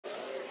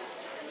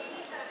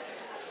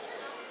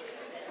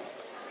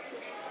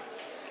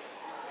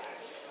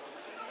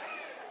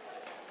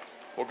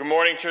Well, good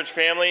morning, church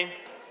family.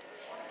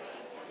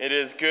 It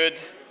is good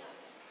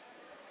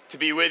to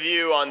be with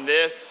you on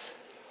this,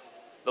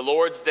 the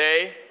Lord's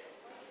Day,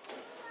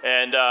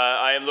 and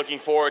I am looking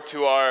forward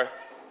to our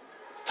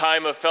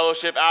time of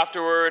fellowship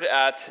afterward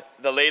at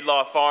the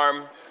Laidlaw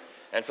Farm.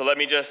 And so let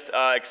me just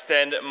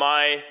extend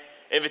my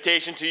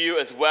invitation to you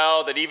as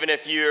well, that even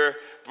if you're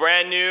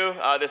brand new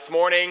this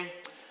morning,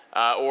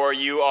 or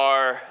you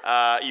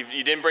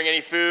didn't bring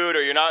any food,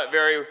 or you're not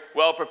very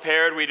well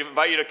prepared, we'd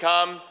invite you to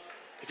come.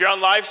 If you're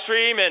on live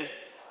stream and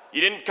you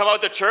didn't come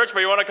out to church, but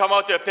you want to come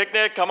out to a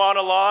picnic, come on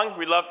along.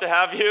 We'd love to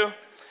have you.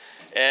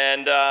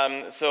 And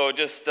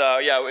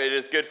it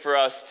is good for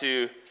us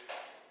to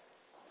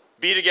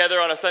be together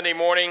on a Sunday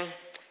morning,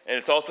 and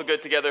it's also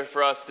good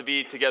for us to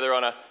be together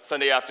on a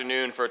Sunday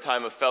afternoon for a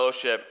time of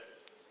fellowship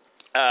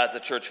as a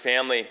church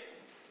family.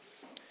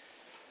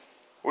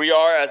 We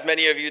are, as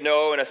many of you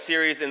know, in a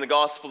series in the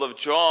Gospel of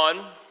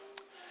John,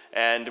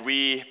 and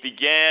we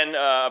began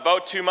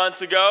about 2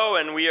 months ago,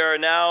 and we are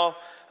now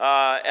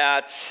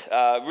at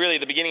really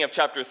the beginning of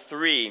chapter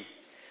 3.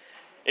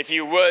 If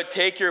you would,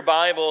 take your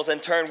Bibles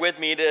and turn with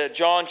me to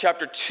John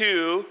chapter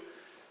 2.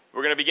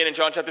 We're going to begin in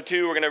John chapter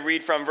 2. We're going to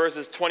read from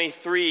verses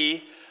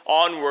 23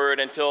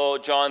 onward until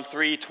John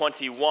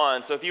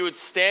 3:21. So if you would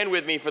stand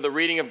with me for the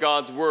reading of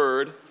God's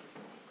Word.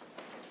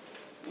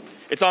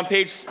 It's on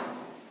page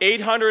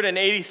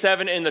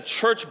 887 in the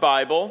Church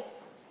Bible.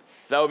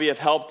 That would be of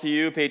help to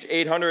you, page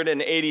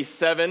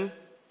 887.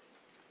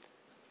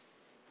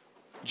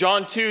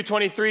 John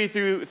 2:23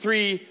 through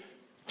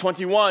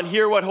 3:21.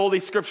 Hear what Holy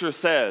Scripture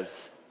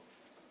says.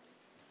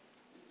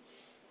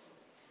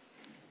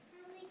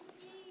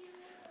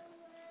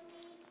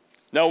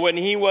 Now, when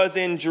he was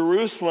in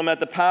Jerusalem at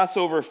the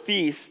Passover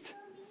feast,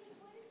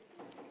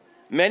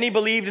 many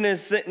believed in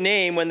his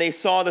name when they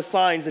saw the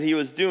signs that he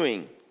was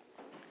doing.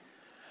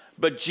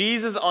 But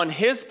Jesus on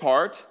his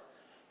part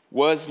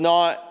did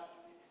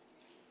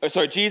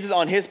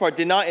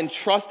not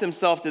entrust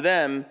himself to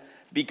them,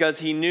 because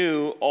he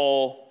knew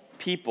all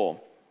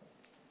people,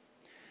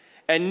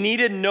 and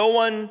needed no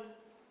one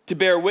to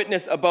bear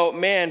witness about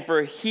man,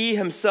 for he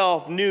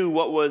himself knew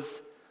what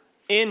was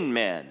in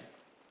man.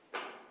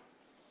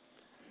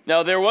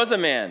 Now there was a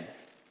man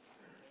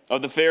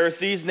of the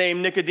Pharisees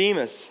named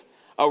Nicodemus,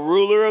 a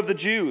ruler of the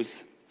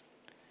Jews.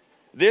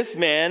 This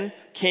man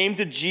came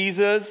to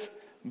Jesus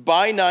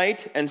by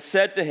night and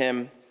said to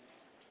him,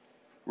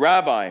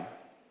 "Rabbi,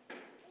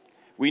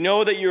 we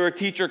know that you're a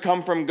teacher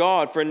come from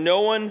God, for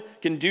no one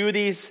can do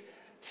these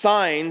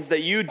signs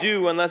that you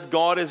do unless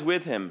God is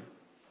with him."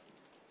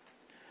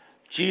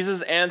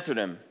 Jesus answered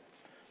him,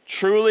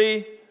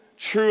 "Truly,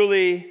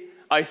 truly,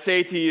 I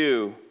say to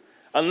you,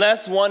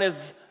 unless one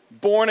is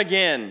born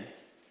again,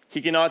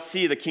 he cannot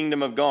see the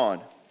kingdom of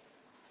God."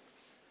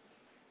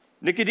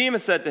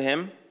 Nicodemus said to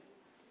him,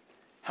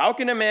 "How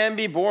can a man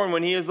be born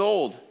when he is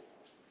old?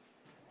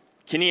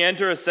 Can he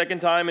enter a second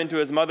time into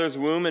his mother's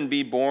womb and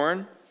be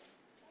born?"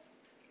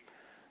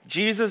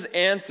 Jesus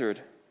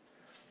answered,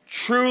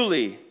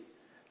 "Truly,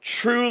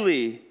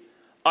 truly,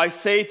 I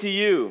say to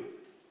you,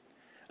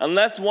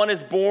 unless one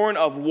is born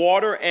of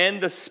water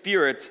and the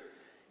Spirit,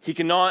 he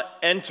cannot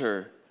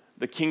enter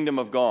the kingdom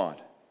of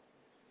God.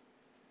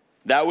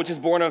 That which is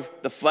born of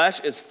the flesh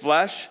is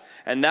flesh,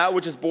 and that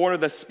which is born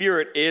of the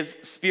Spirit is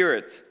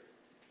spirit.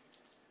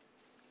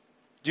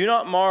 Do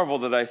not marvel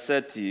that I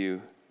said to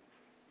you,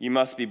 you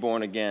must be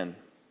born again.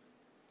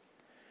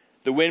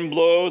 The wind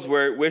blows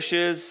where it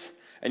wishes,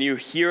 and you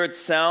hear its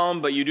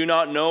sound, but you do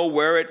not know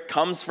where it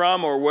comes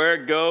from or where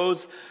it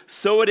goes.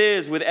 So it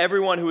is with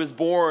everyone who is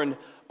born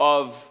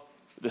of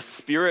the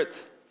Spirit."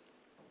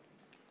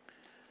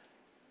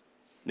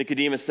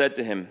 Nicodemus said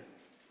to him,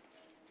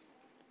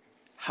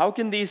 "How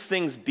can these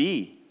things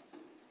be?"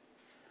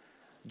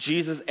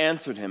 Jesus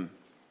answered him,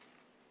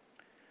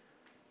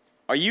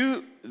 "Are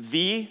you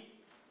the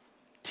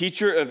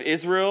teacher of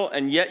Israel,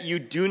 and yet you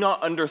do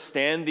not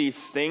understand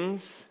these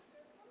things?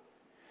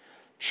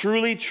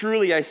 Truly,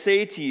 truly, I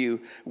say to you,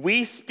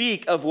 we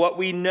speak of what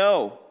we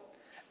know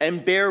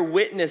and bear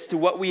witness to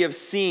what we have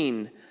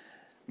seen,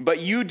 but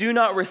you do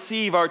not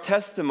receive our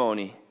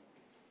testimony.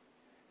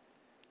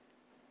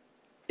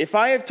 If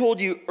I have told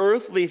you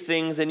earthly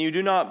things and you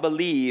do not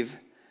believe,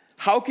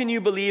 how can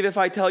you believe if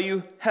I tell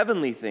you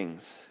heavenly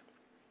things?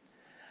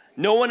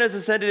 No one has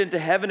ascended into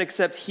heaven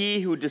except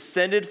he who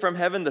descended from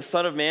heaven, the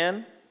Son of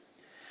Man.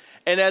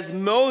 And as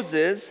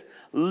Moses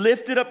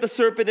lifted up the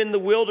serpent in the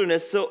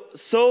wilderness,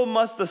 so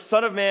must the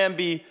Son of Man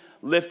be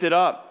lifted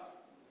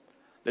up,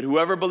 that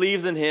whoever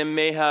believes in him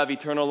may have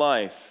eternal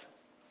life.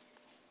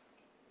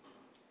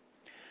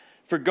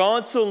 For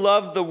God so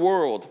loved the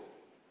world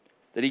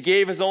that he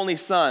gave his only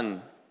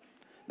Son,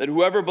 that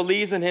whoever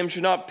believes in him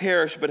should not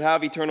perish but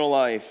have eternal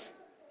life.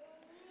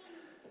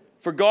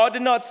 For God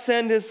did not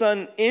send his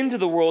Son into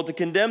the world to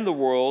condemn the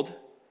world,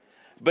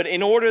 but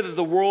in order that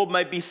the world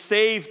might be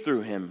saved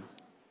through him.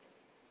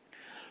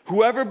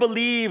 Whoever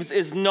believes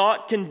is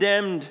not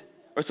condemned,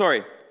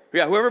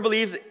 whoever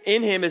believes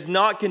in him is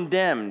not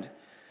condemned,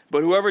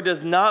 but whoever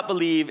does not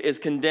believe is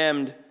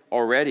condemned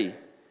already,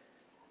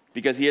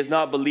 because he has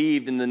not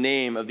believed in the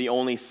name of the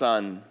only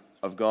Son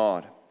of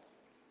God.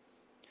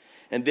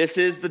 And this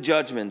is the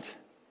judgment.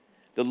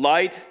 The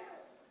light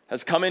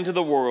has come into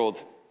the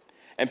world,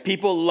 and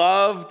people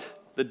loved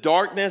the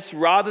darkness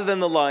rather than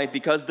the light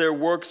because their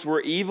works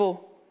were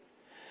evil.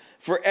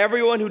 For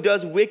everyone who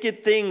does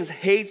wicked things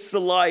hates the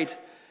light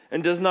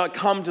and does not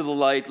come to the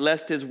light,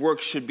 lest his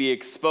works should be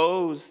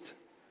exposed.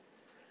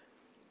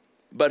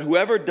 But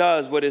whoever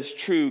does what is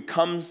true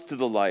comes to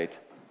the light,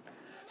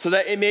 so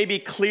that it may be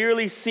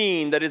clearly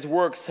seen that his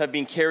works have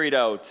been carried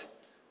out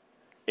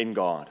in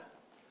God.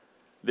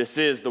 This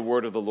is the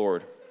word of the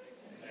Lord.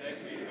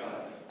 Thanks be to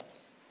God.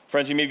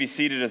 Friends, you may be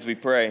seated as we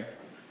pray.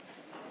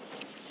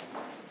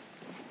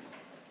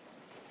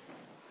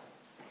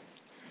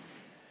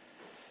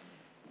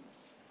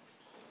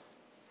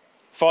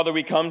 Father,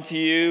 we come to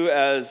you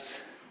as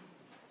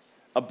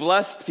a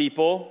blessed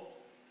people.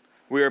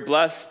 We are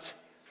blessed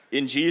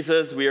in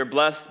Jesus. We are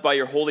blessed by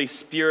your Holy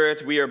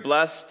Spirit. We are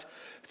blessed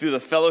through the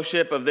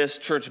fellowship of this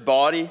church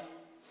body.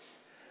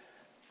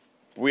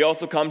 We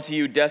also come to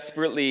you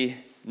desperately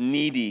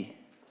needy.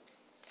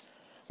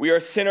 We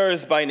are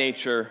sinners by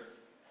nature.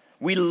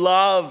 We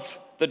love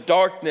the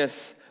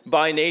darkness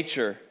by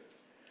nature.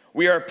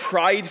 We are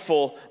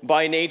prideful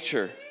by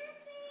nature.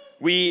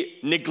 We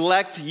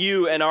neglect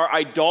you and are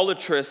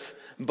idolatrous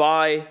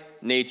by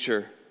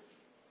nature.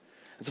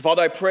 And so,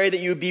 Father, I pray that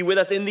you be with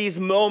us in these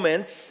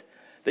moments,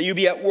 that you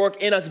be at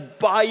work in us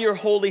by your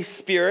Holy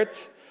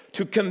Spirit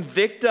to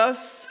convict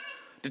us,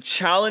 to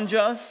challenge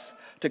us,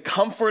 to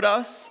comfort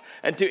us,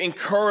 and to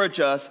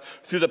encourage us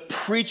through the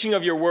preaching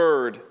of your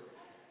word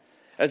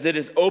as it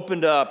is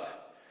opened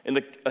up in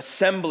the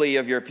assembly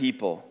of your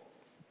people.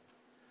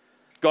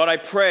 God, I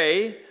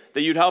pray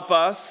that you'd help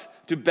us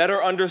to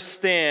better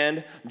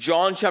understand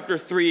John chapter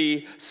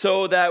 3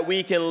 so that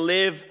we can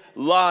live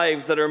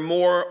lives that are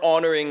more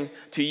honoring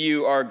to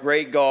you, our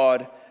great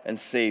God and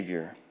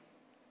Savior.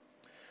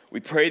 We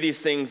pray these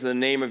things in the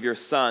name of your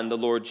Son, the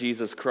Lord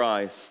Jesus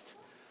Christ.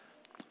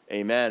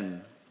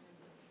 Amen.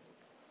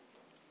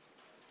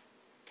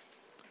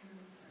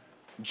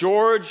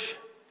 George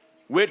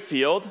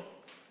Whitefield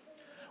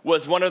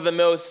was one of the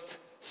most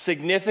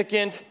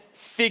significant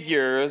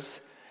figures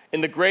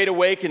in the Great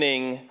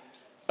Awakening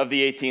of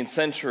the 18th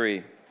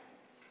century.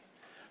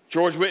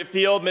 George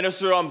Whitefield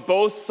ministered on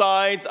both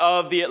sides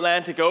of the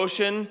Atlantic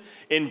Ocean,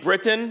 in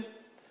Britain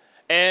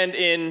and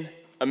in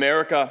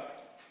America.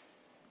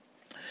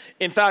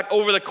 In fact,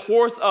 over the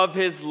course of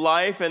his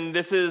life, and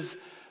this is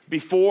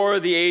before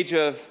the age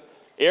of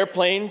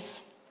airplanes,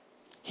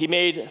 he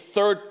made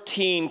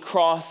 13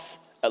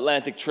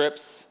 cross-Atlantic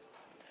trips,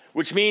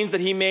 which means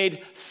that he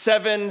made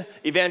 7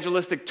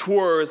 evangelistic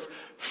tours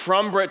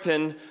from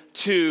Britain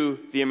to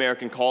the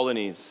American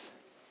colonies.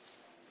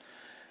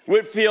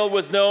 Whitefield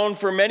was known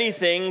for many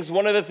things.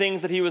 One of the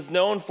things that he was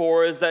known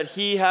for is that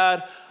he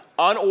had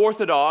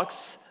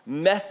unorthodox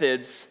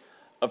methods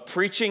of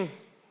preaching.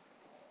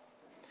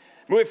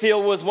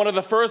 Whitefield was one of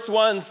the first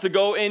ones to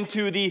go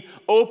into the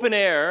open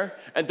air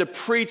and to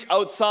preach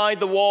outside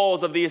the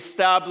walls of the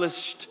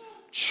established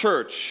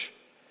church.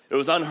 It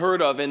was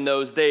unheard of in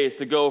those days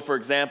to go, for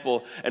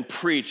example, and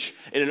preach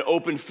in an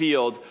open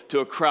field to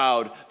a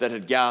crowd that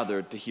had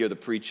gathered to hear the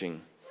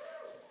preaching.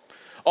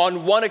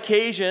 On one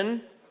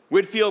occasion,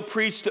 Whitefield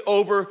preached to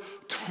over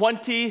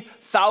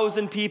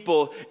 20,000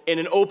 people in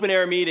an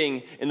open-air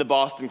meeting in the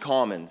Boston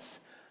Commons.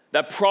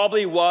 That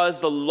probably was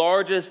the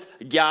largest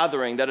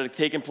gathering that had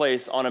taken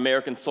place on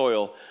American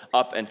soil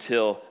up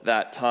until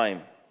that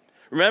time.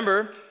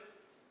 Remember,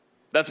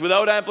 that's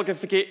without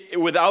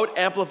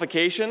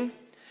amplification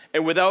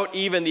and without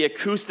even the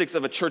acoustics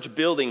of a church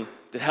building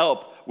to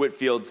help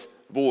Whitefield's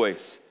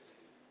voice.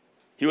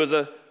 He was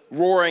a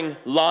roaring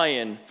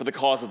lion for the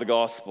cause of the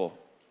gospel.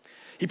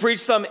 He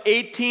preached some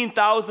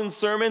 18,000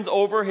 sermons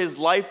over his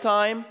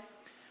lifetime.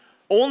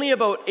 Only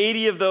about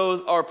 80 of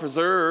those are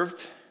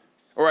preserved,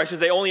 or I should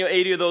say only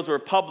 80 of those were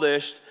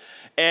published,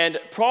 and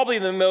probably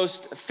the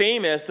most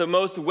famous, the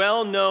most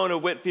well-known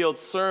of Whitefield's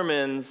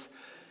sermons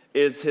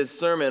is his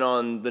sermon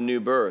on the new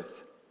birth.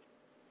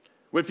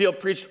 Whitefield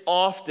preached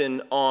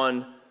often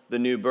on the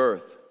new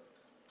birth.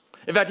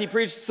 In fact, he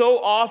preached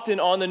so often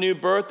on the new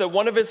birth that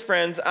one of his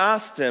friends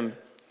asked him,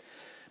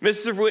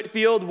 "Mr.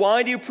 Whitefield,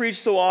 why do you preach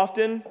so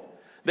often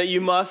that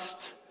you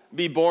must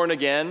be born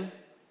again?"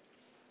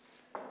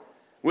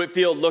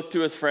 Whitefield looked to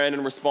his friend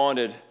and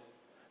responded,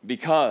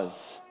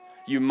 "Because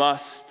you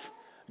must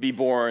be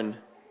born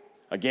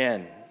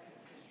again."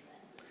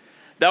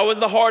 That was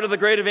the heart of the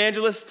great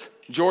evangelist,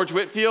 George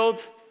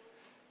Whitefield,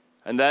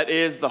 and that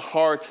is the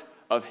heart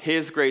of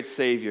his great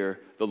Savior,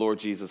 the Lord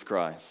Jesus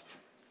Christ.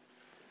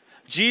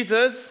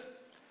 Jesus,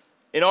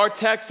 in our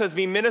text, has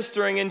been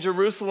ministering in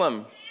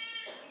Jerusalem.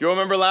 You'll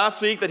remember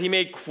last week that he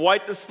made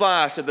quite the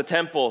splash at the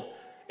temple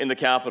in the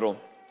capital.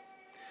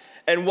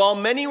 And while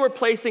many were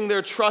placing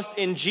their trust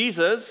in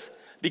Jesus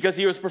because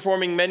he was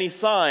performing many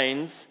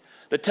signs,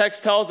 the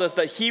text tells us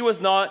that he was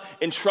not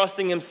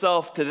entrusting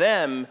himself to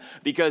them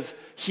because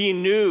he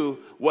knew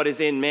what is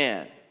in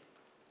man.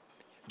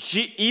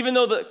 Even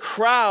though the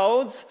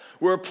crowds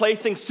were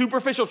placing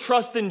superficial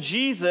trust in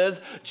Jesus,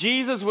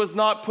 Jesus was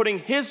not putting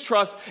his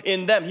trust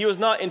in them. He was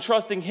not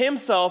entrusting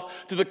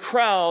himself to the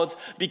crowds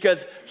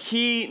because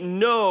he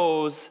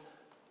knows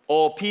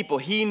all people.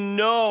 He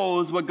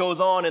knows what goes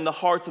on in the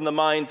hearts and the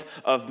minds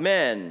of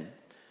men.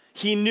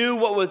 He knew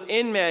what was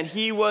in man.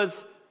 He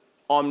was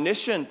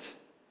omniscient.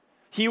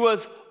 He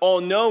was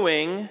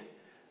all-knowing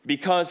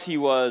because he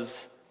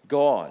was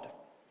God.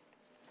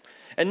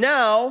 And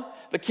now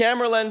the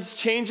camera lens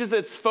changes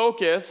its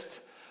focus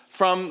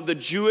from the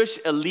Jewish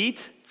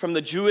elite, from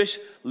the Jewish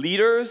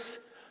leaders,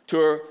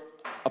 to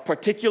a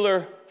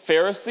particular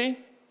Pharisee.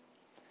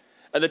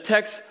 And the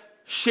text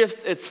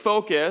shifts its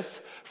focus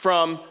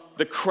from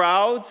the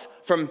crowds,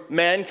 from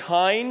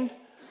mankind,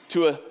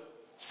 to a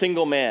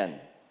single man.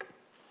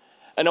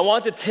 And I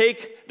want to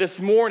take this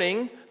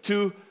morning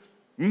to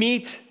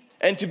meet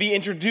and to be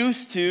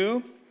introduced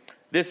to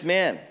this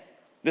man.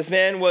 This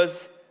man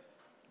was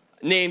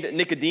named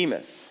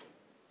Nicodemus.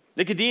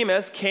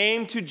 Nicodemus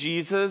came to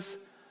Jesus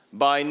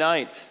by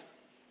night.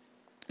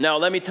 Now,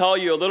 let me tell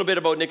you a little bit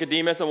about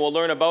Nicodemus, and we'll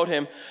learn about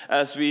him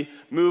as we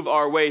move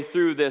our way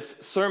through this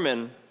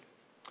sermon.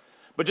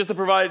 But just to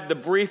provide the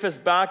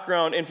briefest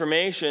background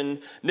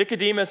information,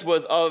 Nicodemus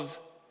was of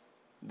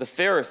the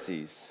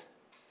Pharisees.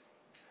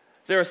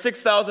 There were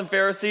 6,000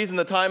 Pharisees in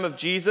the time of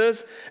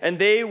Jesus, and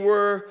they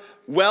were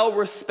well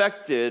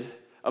respected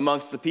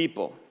amongst the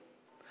people.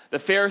 The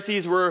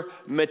Pharisees were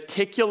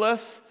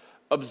meticulous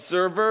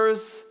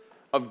observers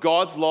of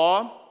God's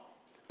law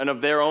and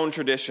of their own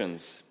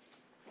traditions.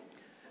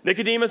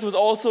 Nicodemus was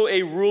also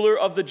a ruler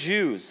of the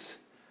Jews.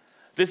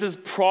 This is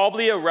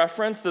probably a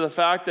reference to the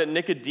fact that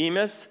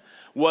Nicodemus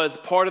was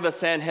part of the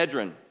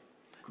Sanhedrin,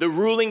 the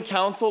ruling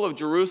council of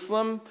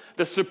Jerusalem,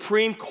 the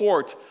supreme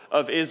court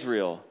of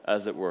Israel,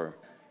 as it were.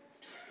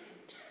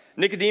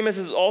 Nicodemus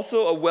is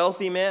also a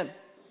wealthy man.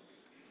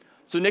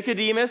 So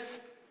Nicodemus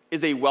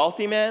is a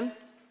wealthy man,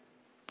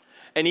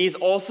 and he's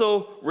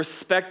also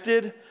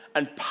respected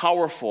and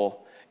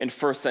powerful in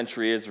first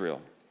century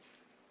Israel.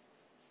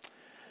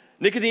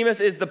 Nicodemus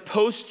is the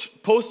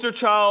poster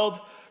child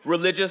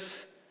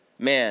religious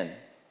man.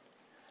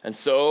 And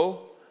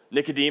so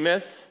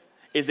Nicodemus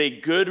is a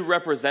good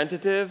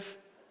representative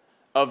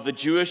of the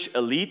Jewish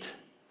elite.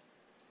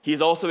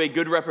 He's also a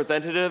good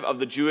representative of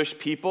the Jewish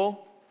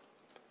people.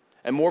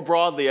 And more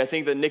broadly, I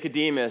think that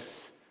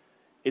Nicodemus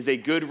is a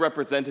good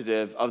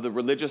representative of the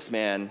religious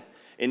man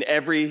in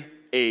every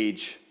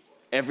age,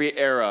 every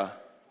era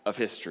of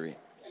history.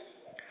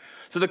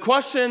 So the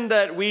question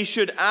that we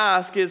should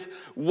ask is,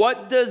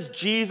 what does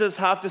Jesus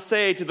have to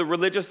say to the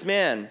religious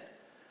man,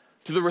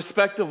 to the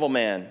respectable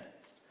man,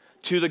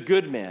 to the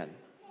good man?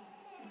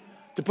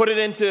 To put it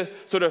into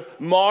sort of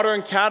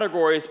modern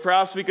categories,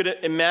 perhaps we could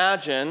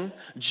imagine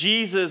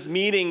Jesus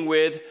meeting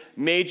with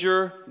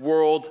major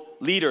world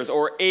leaders,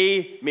 or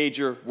a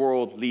major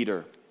world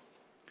leader.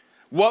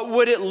 What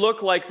would it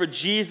look like for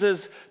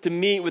Jesus to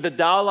meet with the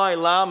Dalai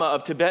Lama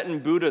of Tibetan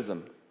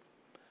Buddhism?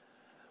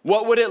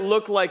 What would it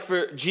look like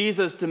for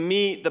Jesus to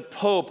meet the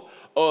Pope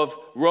of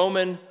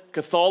Roman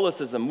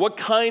Catholicism? What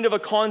kind of a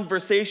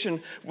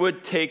conversation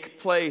would take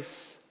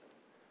place?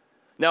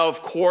 Now,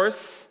 of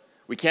course,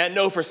 we can't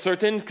know for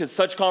certain because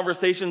such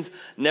conversations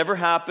never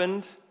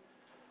happened.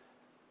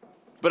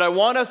 But I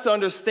want us to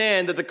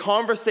understand that the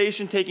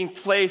conversation taking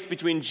place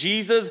between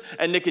Jesus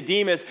and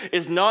Nicodemus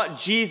is not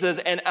Jesus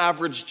and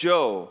average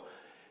Joe.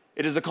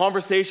 It is a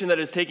conversation that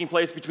is taking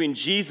place between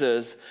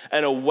Jesus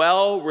and a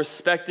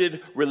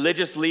well-respected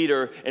religious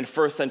leader in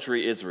first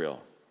century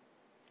Israel.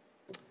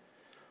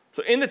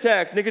 So in the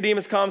text,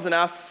 Nicodemus comes and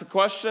asks a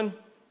question.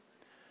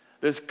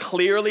 There's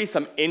clearly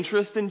some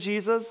interest in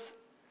Jesus,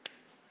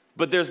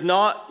 but there's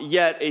not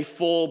yet a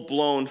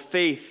full-blown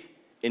faith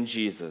in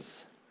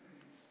Jesus.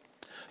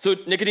 So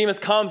Nicodemus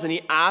comes and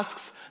he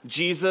asks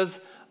Jesus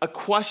a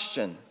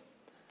question.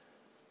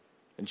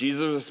 And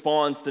Jesus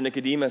responds to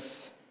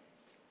Nicodemus.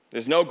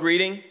 There's no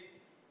greeting,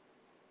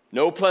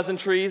 no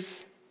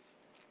pleasantries.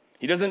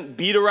 He doesn't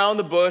beat around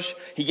the bush.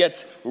 He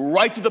gets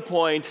right to the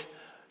point.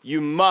 You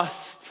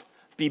must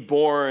be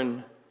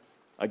born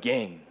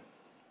again.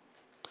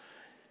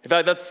 In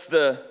fact, that's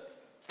the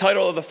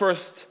title of the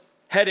first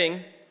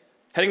heading.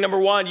 Heading number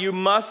 1, you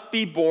must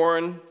be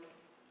born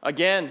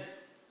again.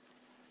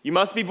 You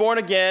must be born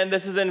again.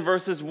 This is in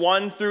verses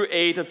 1 through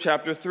 8 of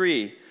chapter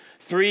 3.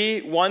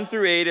 1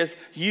 through 8 is,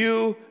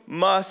 you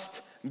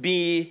must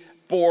be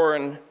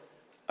born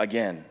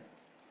again.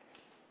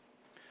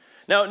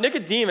 Now,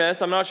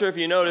 Nicodemus, I'm not sure if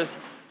you noticed,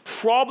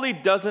 probably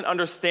doesn't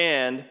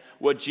understand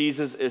what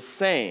Jesus is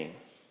saying.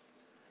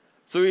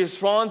 So he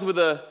responds with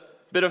a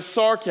bit of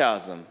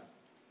sarcasm,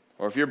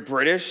 or if you're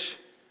British,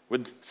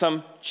 with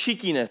some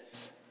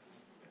cheekiness.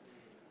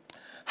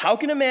 How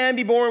can a man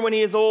be born when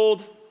he is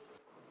old?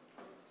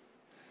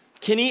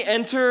 Can he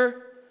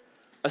enter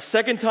a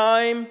second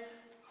time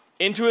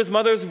into his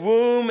mother's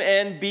womb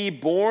and be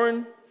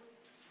born?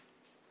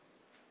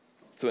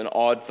 So an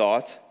odd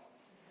thought.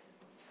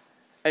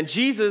 And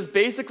Jesus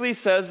basically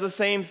says the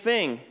same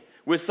thing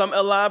with some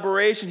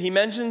elaboration. He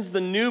mentions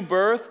the new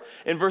birth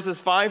in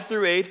verses 5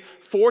 through 8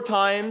 4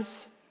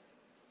 times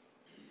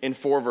in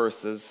 4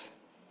 verses.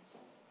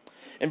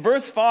 In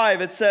verse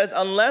 5, it says,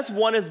 unless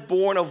one is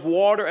born of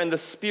water and the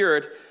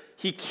Spirit,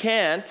 he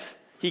cannot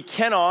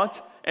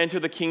enter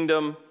the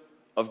kingdom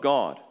of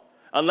God.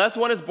 Unless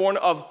one is born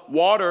of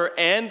water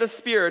and the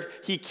Spirit,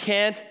 he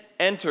can't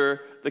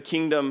enter the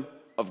kingdom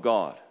of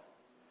God.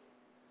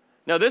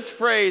 Now, this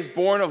phrase,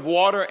 born of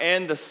water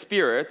and the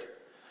Spirit,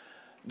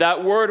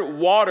 that word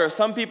water,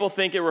 some people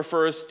think it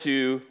refers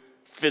to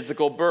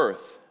physical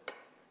birth.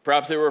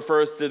 Perhaps it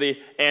refers to the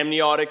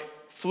amniotic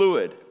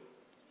fluid.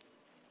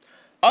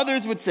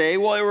 Others would say,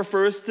 well, it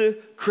refers to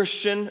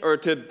Christian or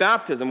to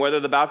baptism, whether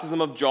the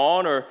baptism of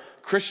John or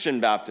Christian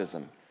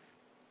baptism.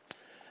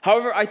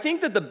 However, I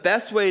think that the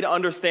best way to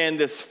understand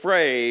this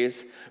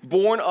phrase,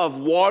 born of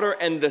water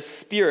and the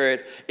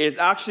Spirit, is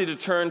actually to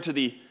turn to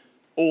the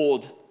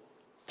Old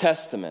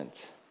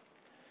Testament.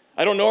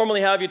 I don't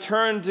normally have you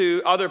turn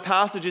to other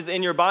passages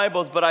in your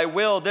Bibles, but I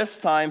will this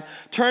time.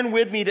 Turn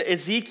with me to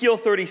Ezekiel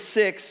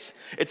 36.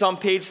 It's on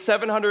page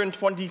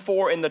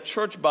 724 in the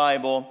Church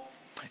Bible.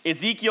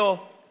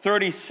 Ezekiel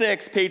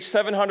 36, page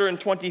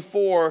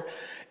 724,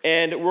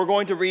 and we're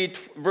going to read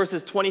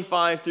verses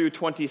 25 through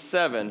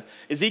 27.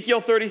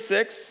 Ezekiel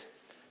 36,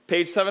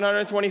 page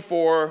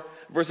 724,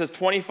 verses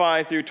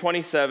 25 through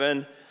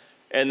 27,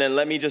 and then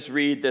let me just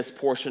read this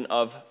portion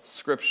of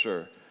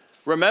Scripture.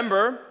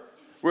 Remember,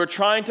 we're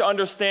trying to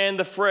understand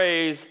the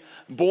phrase,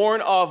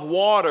 born of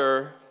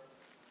water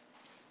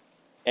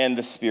and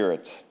the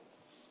Spirit.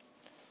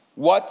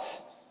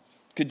 What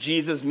could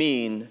Jesus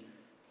mean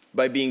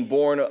by being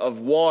born of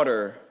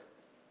water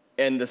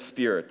and the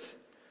Spirit?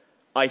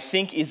 I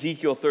think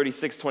Ezekiel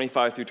 36,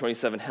 25 through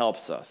 27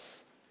 helps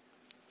us.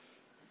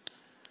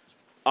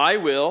 I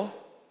will,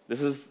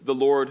 this is the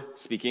Lord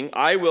speaking,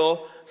 I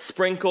will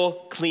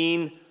sprinkle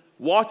clean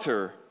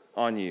water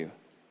on you,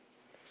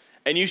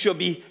 and you shall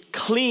be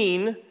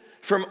clean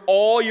from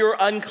all your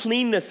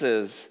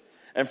uncleannesses,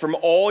 and from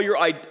all your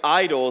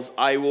idols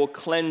I will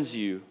cleanse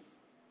you.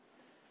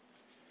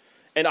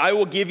 And I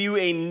will give you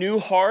a new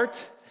heart,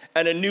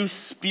 and a new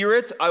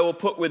spirit I will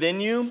put within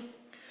you,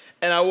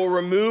 and I will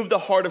remove the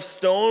heart of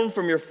stone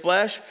from your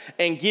flesh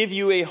and give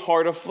you a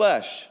heart of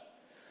flesh.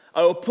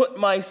 I will put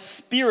my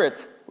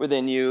spirit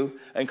within you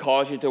and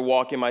cause you to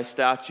walk in my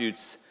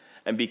statutes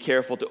and be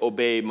careful to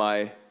obey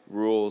my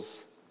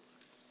rules.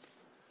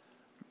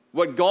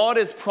 What God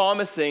is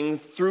promising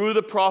through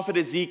the prophet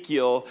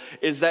Ezekiel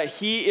is that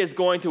he is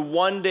going to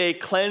one day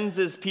cleanse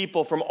his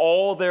people from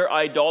all their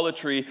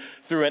idolatry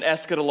through an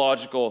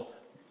eschatological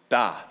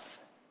bath.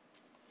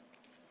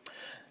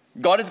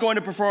 God is going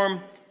to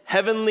perform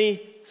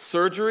heavenly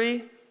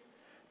surgery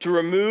to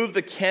remove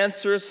the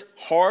cancerous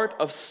heart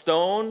of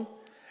stone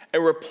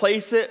and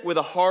replace it with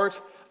a heart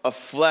of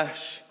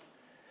flesh.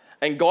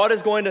 And God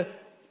is going to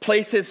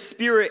place his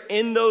Spirit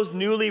in those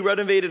newly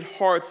renovated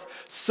hearts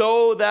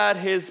so that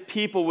his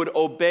people would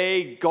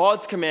obey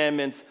God's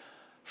commandments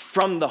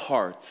from the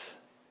heart.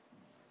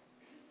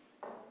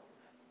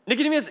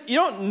 Nicodemus, you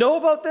don't know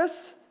about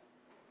this?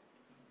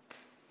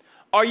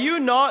 Are you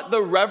not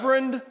the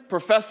Reverend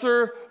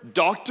Professor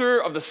Doctor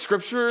of the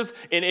Scriptures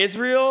in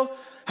Israel?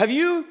 Have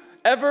you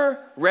ever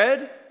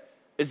read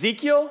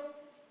Ezekiel?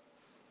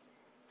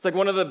 It's like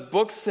one of the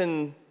books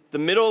in the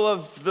middle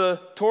of the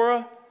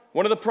Torah,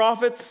 one of the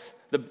prophets,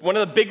 one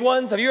of the big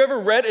ones. Have you ever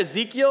read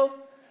Ezekiel?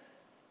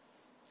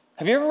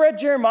 Have you ever read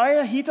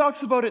Jeremiah? He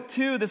talks about it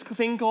too, this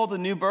thing called the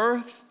new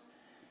birth.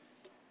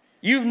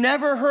 You've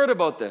never heard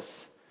about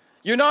this.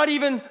 You're not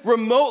even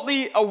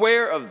remotely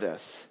aware of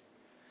this.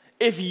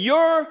 If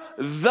you're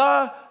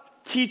the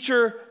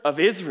teacher of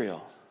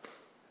Israel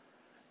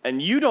and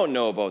you don't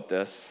know about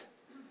this,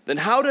 then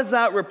how does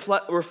that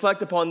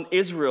reflect upon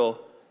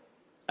Israel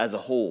as a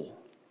whole?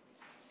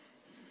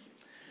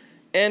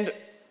 And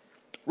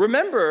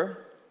remember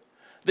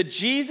that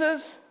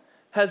Jesus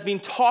has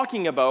been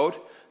talking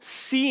about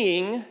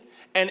seeing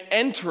and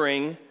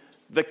entering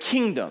the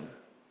kingdom.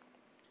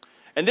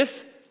 And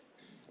this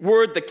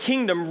word, the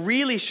kingdom,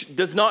 really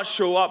does not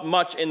show up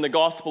much in the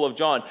Gospel of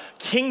John.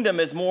 Kingdom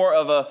is more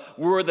of a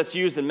word that's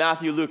used in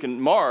Matthew, Luke,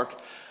 and Mark,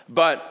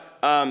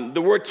 but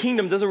the word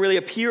kingdom doesn't really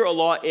appear a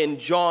lot in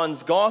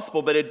John's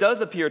Gospel, but it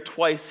does appear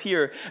twice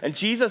here. And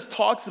Jesus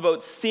talks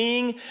about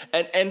seeing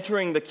and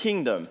entering the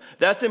kingdom.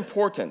 That's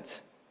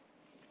important.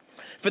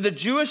 For the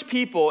Jewish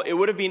people, it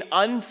would have been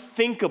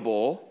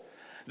unthinkable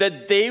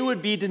that they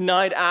would be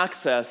denied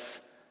access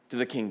to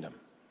the kingdom.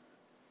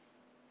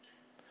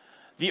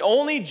 The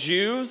only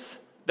Jews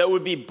that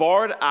would be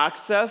barred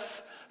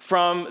access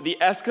from the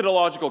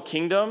eschatological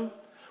kingdom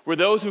were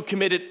those who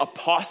committed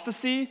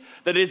apostasy.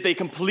 That is, they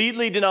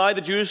completely denied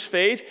the Jewish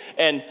faith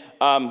and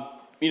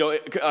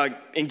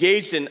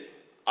engaged in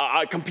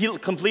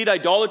complete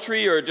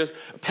idolatry or just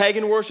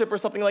pagan worship or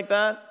something like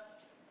that.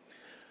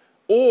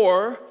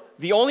 Or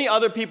the only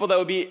other people that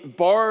would be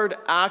barred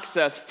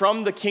access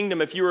from the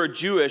kingdom if you were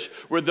Jewish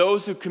were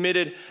those who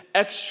committed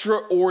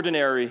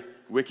extraordinary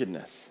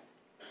wickedness.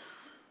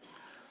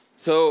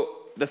 So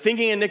the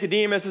thinking in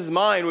Nicodemus'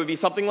 mind would be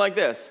something like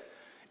this.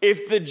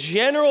 If the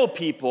general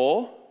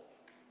people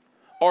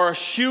are a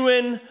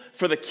shoo-in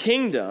for the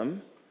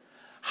kingdom,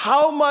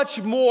 how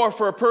much more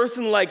for a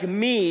person like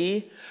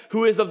me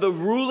who is of the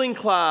ruling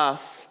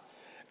class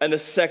and the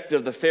sect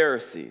of the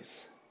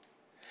Pharisees?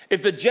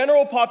 If the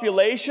general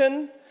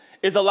population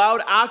is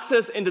allowed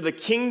access into the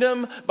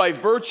kingdom by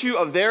virtue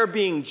of their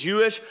being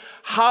Jewish,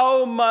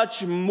 how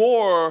much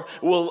more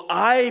will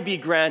I be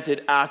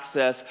granted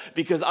access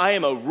because I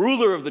am a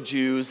ruler of the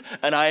Jews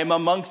and I am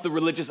amongst the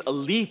religious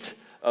elite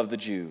of the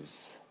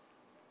Jews?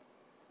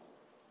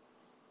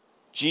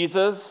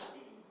 Jesus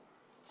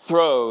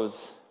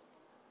throws,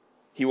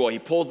 he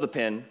pulls the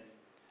pin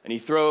and he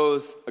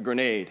throws a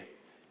grenade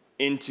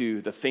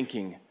into the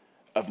thinking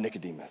of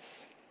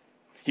Nicodemus.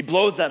 He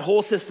blows that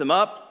whole system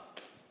up.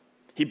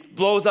 He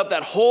blows up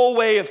that whole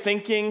way of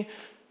thinking.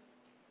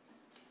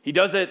 He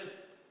does it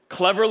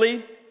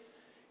cleverly.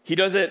 He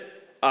does it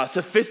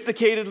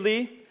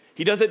sophisticatedly.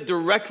 He does it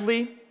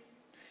directly.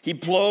 He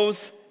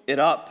blows it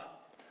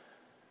up.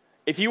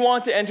 If you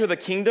want to enter the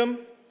kingdom,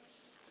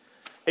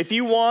 if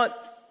you want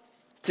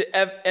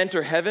to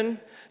enter heaven,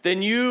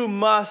 then you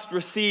must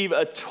receive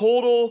a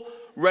total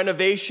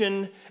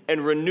renovation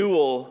and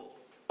renewal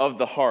of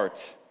the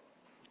heart.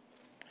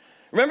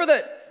 Remember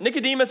that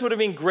Nicodemus would have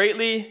been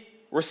greatly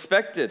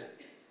respected.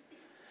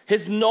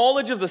 His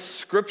knowledge of the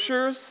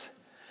scriptures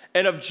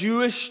and of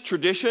Jewish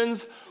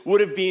traditions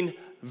would have been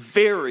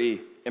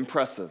very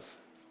impressive.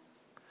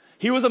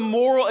 He was a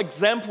moral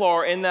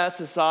exemplar in that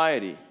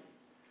society.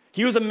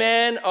 He was a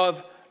man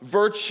of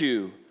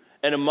virtue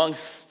and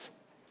amongst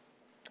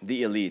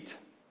the elite.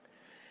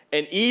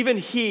 And even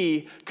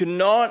he could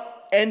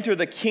not enter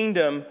the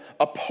kingdom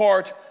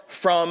apart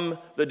from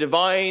the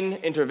divine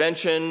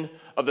intervention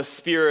of the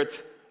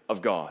Spirit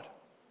of God.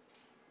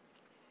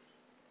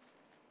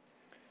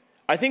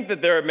 I think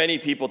that there are many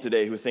people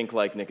today who think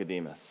like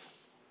Nicodemus.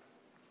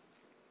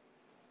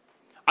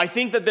 I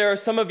think that there are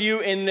some of you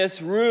in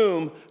this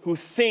room who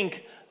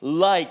think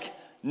like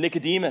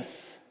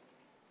Nicodemus.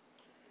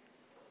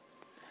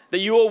 That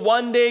you will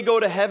one day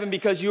go to heaven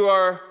because you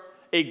are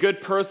a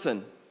good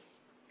person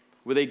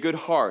with a good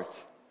heart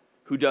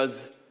who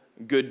does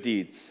good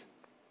deeds.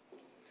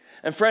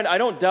 And friend, I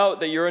don't doubt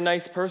that you're a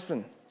nice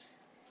person.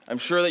 I'm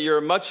sure that you're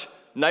a much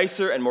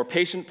nicer and more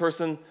patient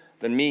person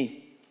than me.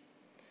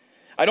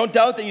 I don't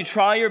doubt that you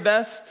try your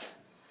best.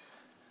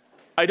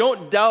 I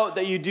don't doubt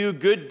that you do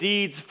good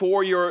deeds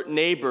for your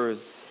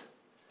neighbors.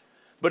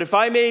 But if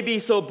I may be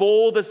so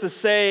bold as to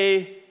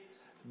say,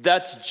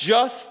 that's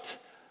just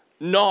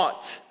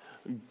not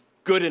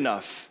good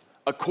enough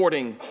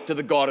according to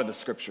the God of the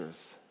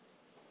Scriptures.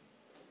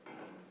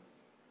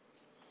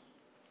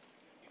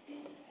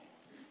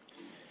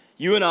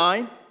 You and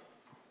I,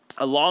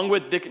 along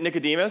with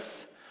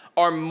Nicodemus,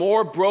 are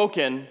more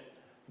broken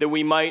than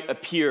we might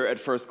appear at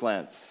first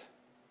glance.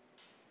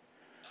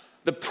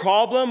 The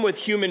problem with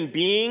human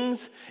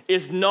beings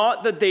is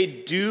not that they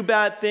do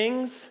bad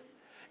things,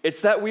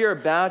 it's that we are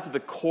bad to the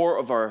core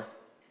of our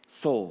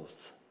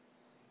souls.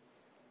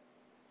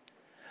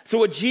 So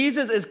what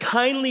Jesus is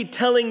kindly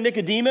telling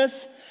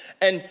Nicodemus,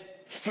 and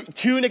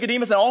to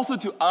Nicodemus and also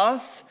to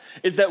us,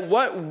 is that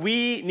what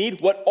we need,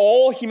 what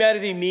all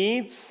humanity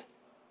needs,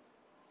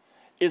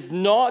 is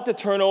not to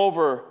turn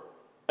over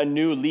a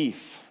new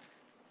leaf.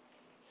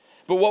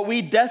 But what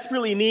we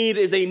desperately need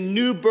is a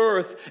new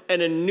birth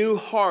and a new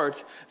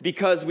heart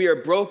because we are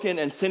broken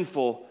and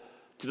sinful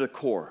to the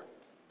core.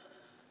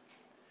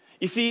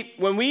 You see,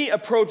 when we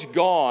approach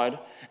God,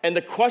 and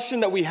the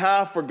question that we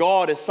have for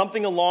God is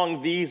something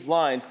along these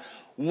lines: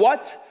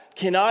 what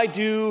can I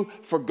do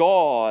for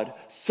God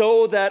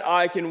so that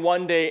I can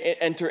one day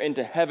enter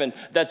into heaven?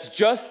 That's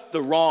just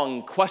the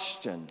wrong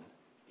question.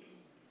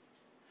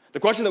 The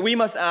question that we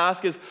must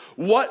ask is,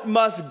 what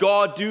must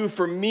God do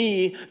for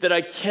me that I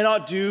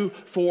cannot do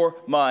for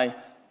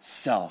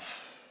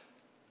myself?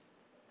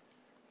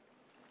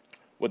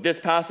 What this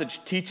passage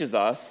teaches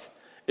us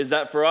is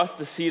that for us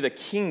to see the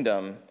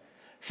kingdom,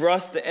 for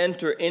us to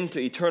enter into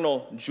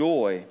eternal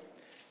joy,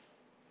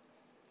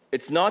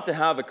 it's not to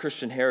have a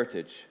Christian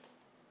heritage.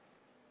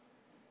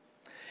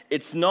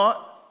 It's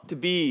not to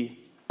be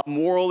a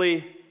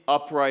morally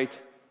upright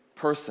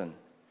person.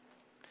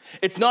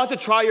 It's not to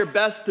try your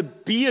best to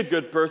be a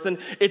good person.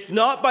 It's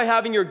not by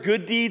having your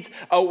good deeds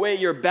outweigh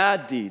your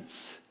bad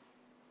deeds.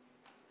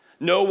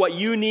 No, what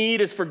you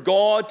need is for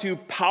God to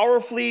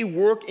powerfully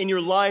work in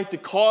your life to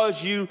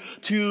cause you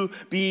to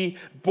be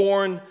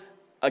born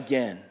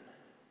again.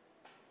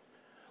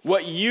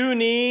 What you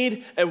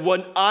need and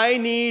what I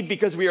need,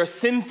 because we are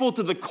sinful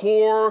to the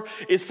core,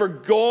 is for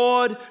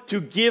God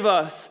to give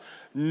us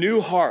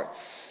new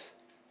hearts.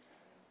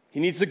 He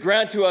needs to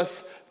grant to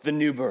us the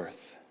new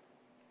birth.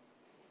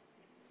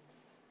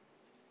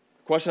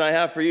 The question I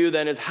have for you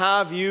then is,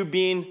 have you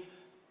been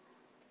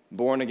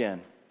born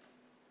again?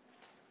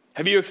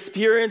 Have you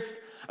experienced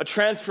a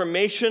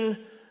transformation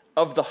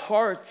of the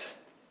heart?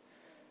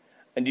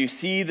 And do you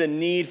see the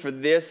need for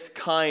this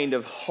kind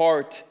of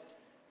heart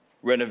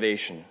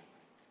renovation?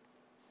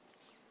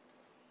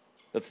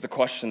 That's the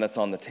question that's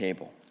on the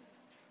table.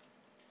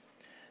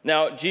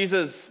 Now,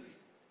 Jesus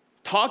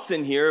talks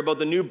in here about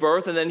the new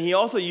birth, and then he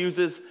also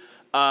uses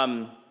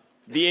the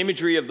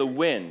imagery of the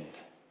wind.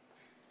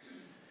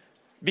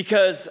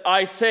 Because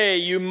I say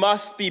you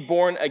must be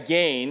born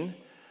again,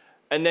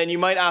 and then you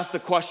might ask the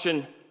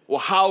question, well,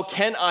 how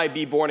can I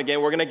be born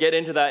again? We're going to get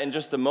into that in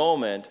just a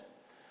moment.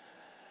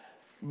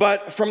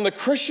 But from the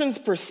Christian's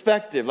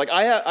perspective, like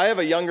I have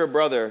a younger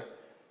brother,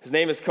 his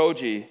name is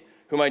Koji,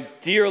 whom I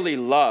dearly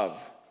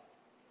love.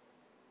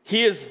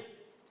 He is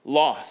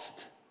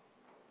lost.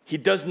 He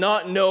does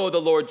not know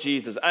the Lord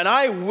Jesus. And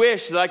I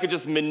wish that I could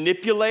just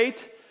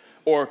manipulate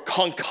or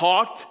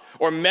concoct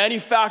or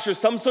manufacture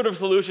some sort of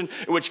solution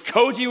in which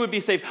Koji would be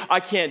saved. I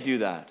can't do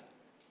that.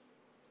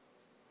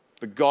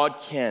 But God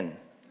can.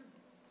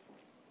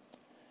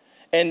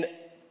 And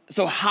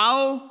so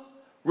how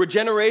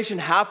regeneration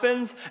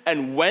happens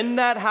and when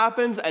that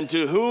happens and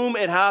to whom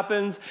it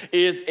happens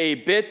is a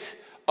bit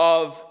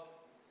of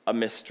a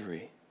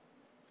mystery.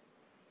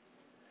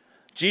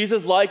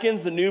 Jesus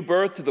likens the new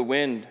birth to the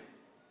wind.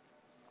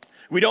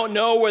 We don't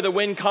know where the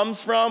wind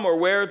comes from or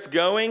where it's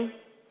going.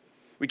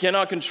 We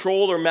cannot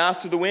control or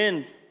master the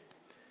wind.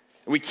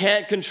 We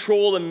can't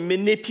control and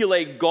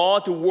manipulate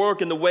God to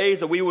work in the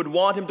ways that we would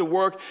want him to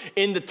work,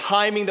 in the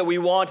timing that we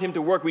want him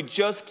to work. We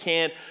just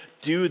can't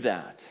do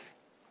that.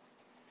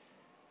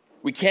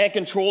 We can't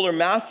control or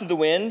master the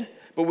wind,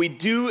 but we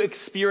do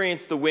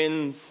experience the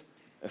wind's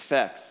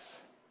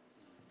effects.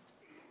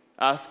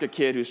 Ask a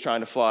kid who's trying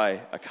to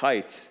fly a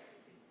kite.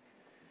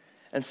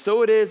 And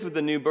so it is with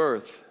the new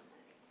birth.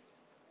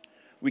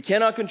 We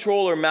cannot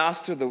control or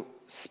master the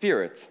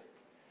Spirit,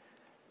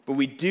 but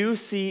we do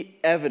see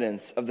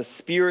evidence of the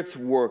Spirit's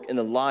work in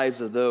the lives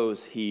of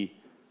those he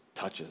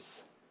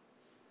touches.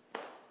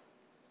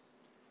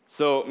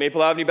 So,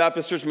 Maple Avenue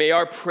Baptist Church, may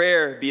our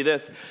prayer be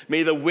this.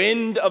 May the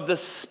wind of the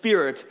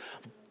Spirit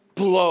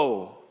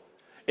blow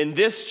in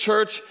this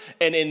church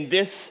and in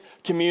this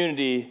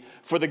community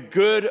for the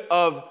good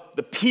of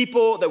the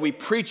people that we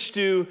preach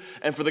to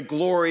and for the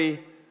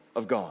glory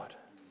of God.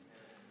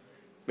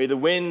 May the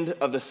wind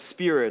of the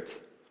Spirit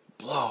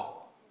blow.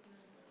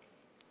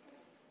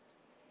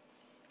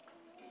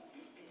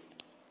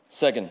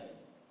 Second,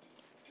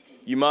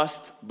 you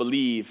must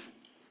believe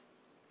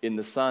in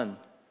the Son.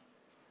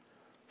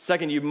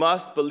 Second, you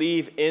must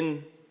believe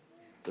in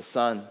the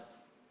Son.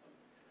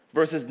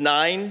 Verses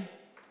 9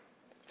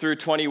 through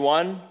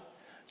 21,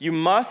 you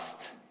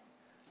must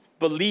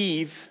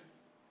believe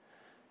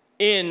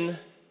in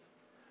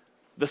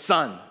the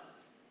Son.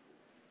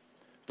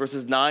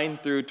 Verses 9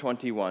 through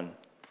 21.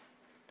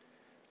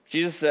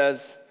 Jesus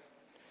says,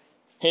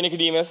 "Hey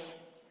Nicodemus,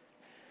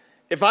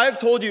 if I have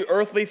told you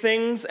earthly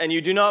things and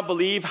you do not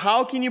believe,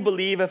 how can you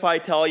believe if I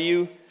tell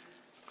you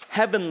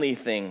heavenly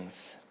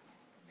things?"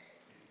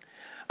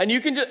 And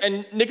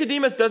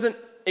Nicodemus doesn't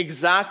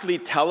exactly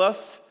tell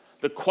us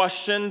the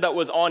question that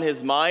was on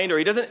his mind, or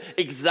he doesn't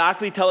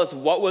exactly tell us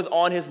what was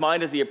on his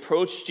mind as he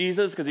approached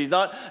Jesus, because he's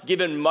not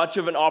given much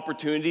of an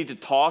opportunity to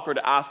talk or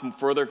to ask him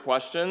further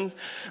questions.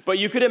 But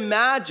you could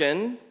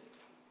imagine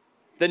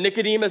that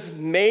Nicodemus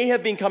may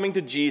have been coming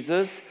to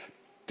Jesus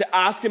to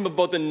ask him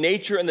about the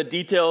nature and the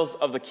details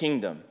of the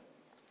kingdom.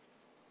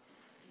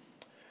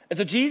 And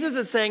so Jesus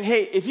is saying,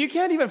 hey, if you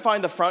can't even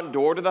find the front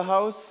door to the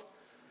house,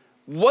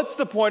 what's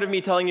the point of me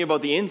telling you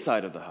about the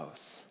inside of the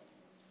house?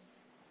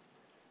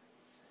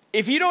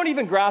 If you don't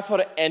even grasp how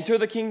to enter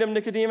the kingdom,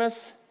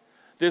 Nicodemus,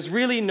 there's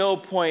really no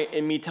point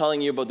in me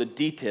telling you about the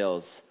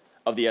details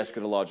of the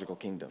eschatological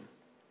kingdom.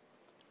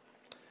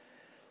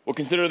 We'll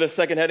consider the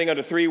second heading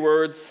under 3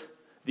 words: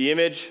 the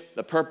image,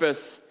 the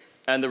purpose,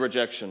 and the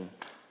rejection.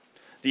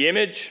 The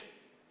image,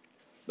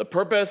 the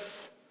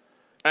purpose,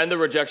 and the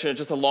rejection. It's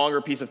just a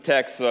longer piece of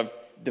text, so I've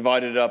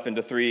divided it up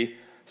into 3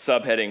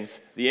 subheadings: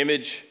 the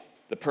image,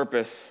 the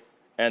purpose,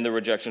 and the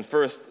rejection.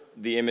 First,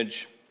 the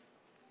image.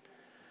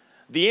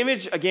 The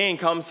image, again,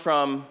 comes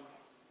from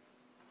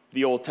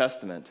the Old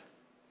Testament.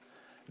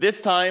 This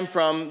time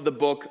from the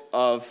book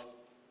of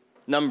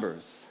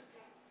Numbers.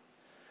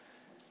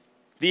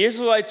 The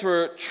Israelites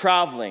were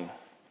traveling,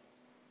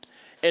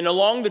 and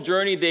along the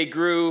journey they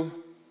grew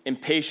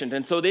impatient,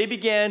 and so they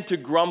began to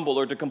grumble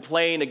or to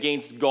complain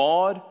against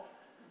God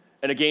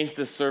and against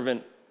his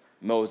servant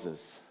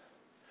Moses.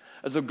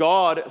 And so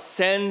God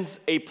sends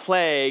a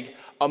plague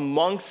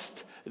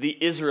amongst the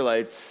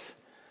Israelites.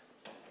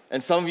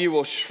 And some of you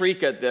will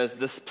shriek at this.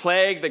 This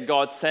plague that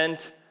God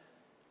sent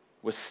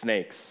was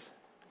snakes.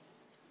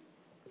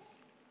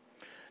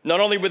 Not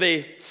only were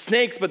they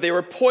snakes, but they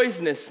were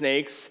poisonous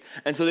snakes.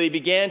 And so they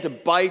began to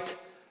bite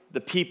the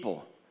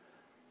people.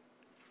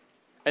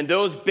 And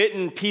those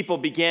bitten people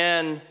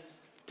began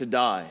to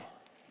die.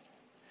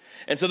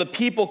 And so the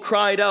people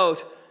cried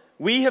out,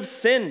 "We have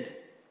sinned,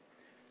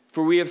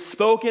 for we have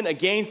spoken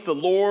against the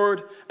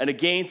Lord and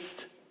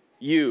against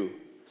you,"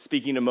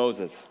 speaking to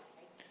Moses.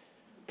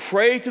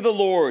 "Pray to the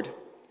Lord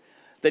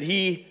that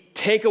he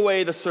take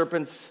away the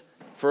serpents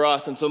for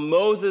us." And so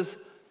Moses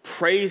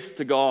prays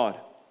to God.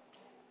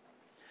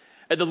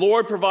 And the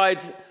Lord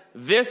provides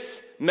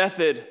this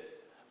method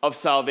of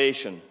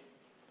salvation.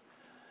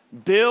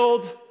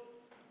 Build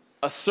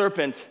a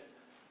serpent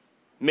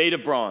made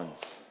of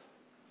bronze.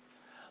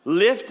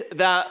 Lift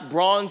that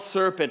bronze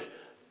serpent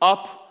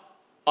up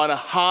on a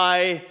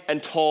high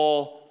and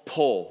tall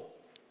pole.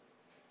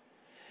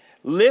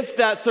 Lift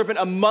that serpent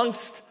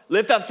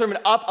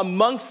up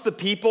amongst the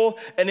people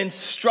and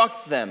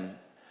instruct them.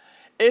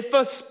 If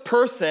a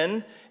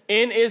person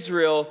in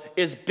Israel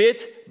is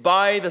bit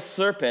by the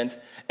serpent,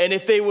 and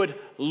if they would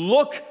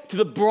look to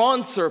the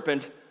bronze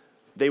serpent,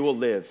 they will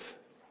live.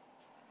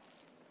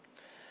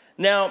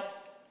 Now,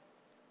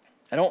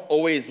 I don't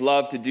always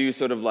love to do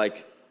sort of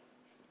like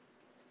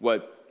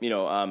what,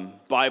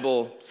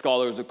 Bible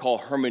scholars would call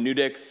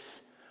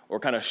hermeneutics, or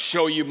kind of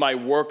show you my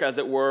work, as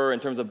it were, in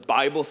terms of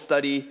Bible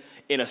study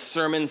in a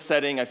sermon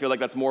setting. I feel like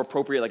that's more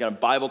appropriate, like in a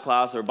Bible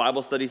class or a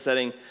Bible study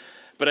setting.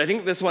 But I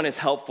think this one is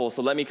helpful,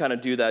 so let me kind of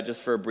do that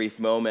just for a brief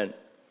moment.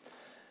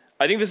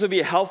 I think this would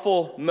be a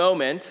helpful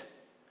moment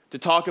to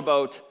talk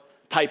about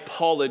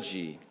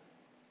typology.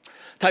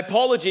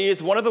 Typology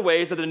is one of the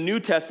ways that the New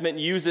Testament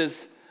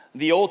uses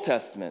the Old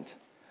Testament.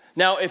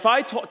 Now, if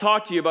I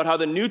talk to you about how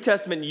the New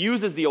Testament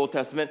uses the Old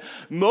Testament,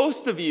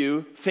 most of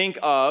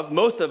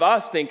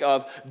us think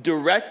of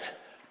direct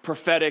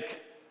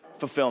prophetic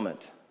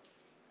fulfillment.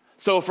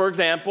 So, for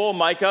example,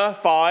 Micah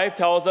 5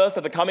 tells us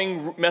that the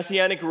coming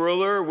messianic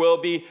ruler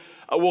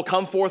will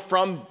come forth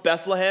from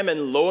Bethlehem,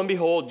 and lo and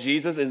behold,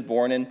 Jesus is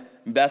born in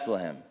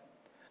Bethlehem.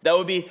 That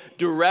would be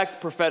direct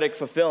prophetic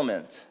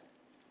fulfillment.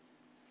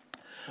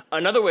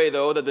 Another way,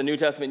 though, that the New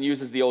Testament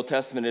uses the Old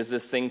Testament is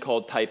this thing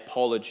called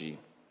typology.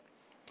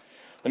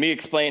 Let me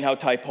explain how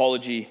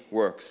typology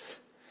works.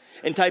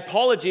 In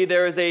typology,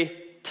 there is a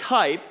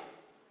type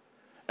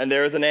and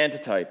there is an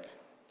antitype.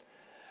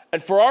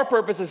 And for our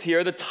purposes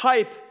here, the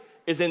type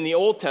is in the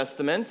Old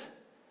Testament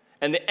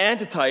and the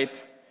antitype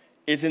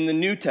is in the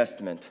New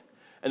Testament.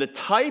 And the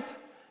type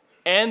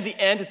and the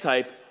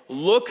antitype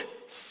look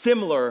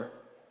similar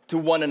to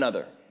one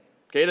another.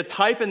 Okay, the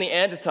type and the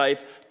antitype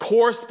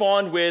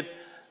correspond with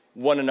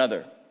one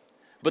another.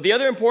 But the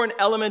other important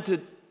element to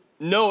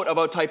note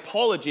about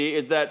typology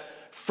is that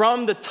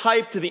from the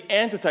type to the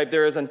antitype,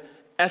 there is an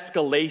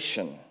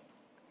escalation.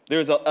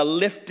 There's a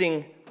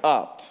lifting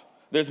up.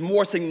 There's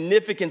more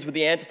significance with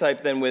the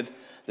antitype than with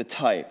the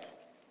type.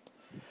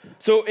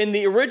 So in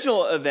the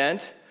original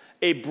event,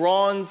 a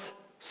bronze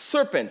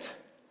serpent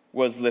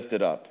was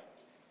lifted up.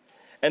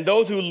 And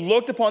those who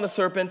looked upon the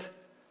serpent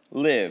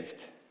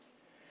lived.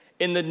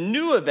 In the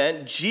new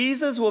event,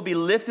 Jesus will be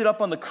lifted up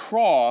on the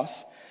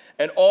cross,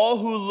 and all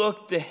who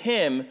look to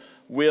him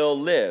will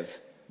live.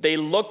 They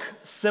look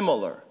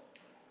similar,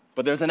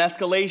 but there's an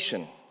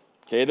escalation.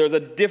 Okay, there's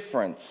a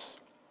difference.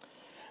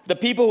 The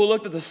people who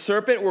looked at the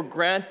serpent were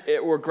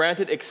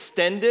granted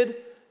extended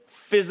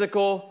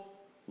physical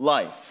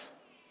life.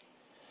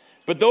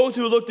 But those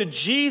who look to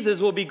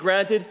Jesus will be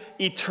granted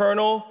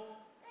eternal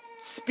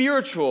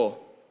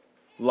spiritual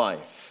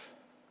life.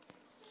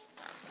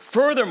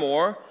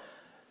 Furthermore,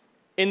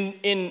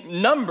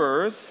 in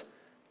Numbers,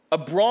 a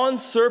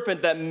bronze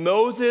serpent that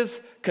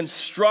Moses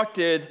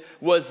constructed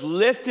was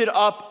lifted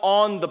up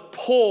on the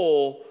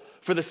pole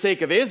for the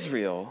sake of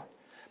Israel.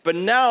 But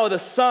now the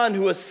Son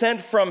who was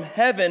sent from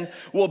heaven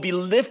will be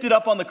lifted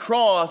up on the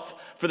cross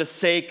for the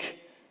sake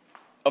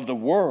of the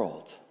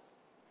world.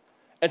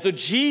 And so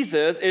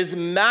Jesus is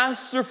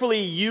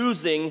masterfully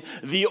using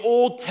the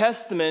Old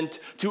Testament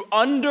to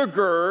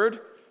undergird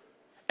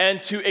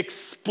and to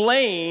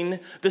explain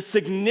the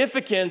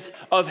significance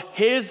of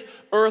his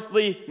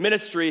earthly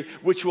ministry,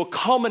 which will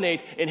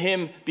culminate in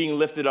him being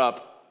lifted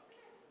up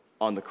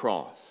on the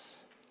cross.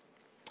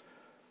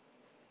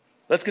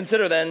 Let's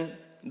consider then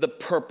the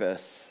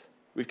purpose.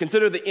 We've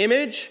considered the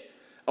image.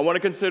 I want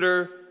to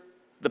consider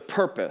the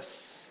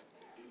purpose.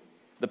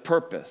 The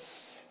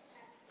purpose.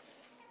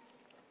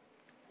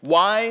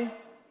 Why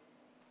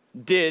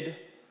did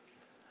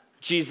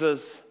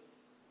Jesus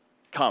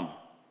come?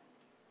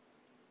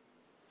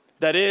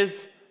 That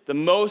is the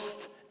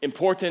most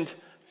important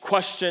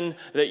question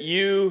that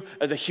you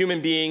as a human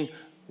being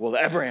will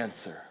ever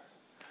answer.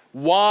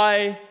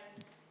 Why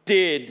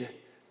did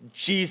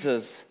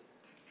Jesus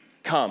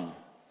come?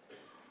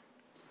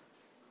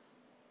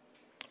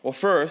 Well,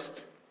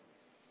 first,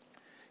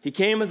 he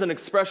came as an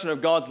expression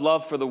of God's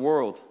love for the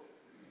world.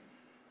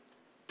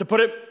 To put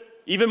it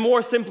even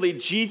more simply,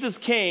 Jesus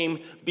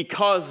came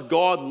because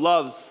God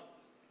loves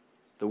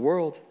the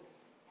world.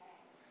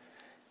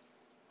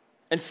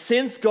 And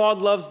since God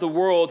loves the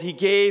world, he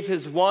gave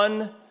his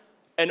one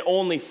and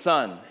only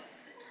Son,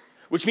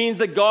 which means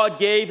that God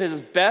gave his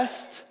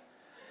best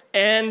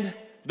and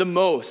the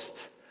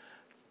most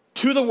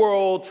to the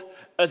world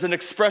as an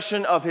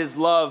expression of his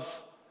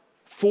love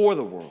for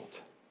the world.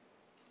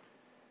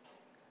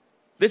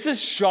 This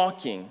is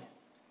shocking.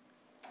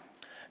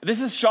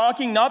 This is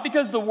shocking not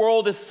because the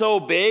world is so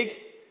big,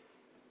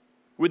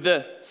 with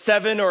the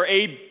 7 or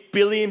 8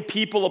 billion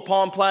people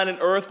upon planet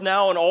Earth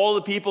now and all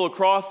the people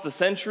across the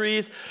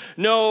centuries.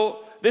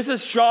 No, this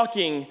is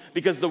shocking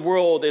because the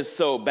world is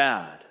so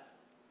bad.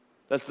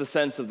 That's the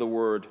sense of the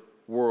word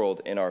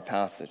world in our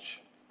passage.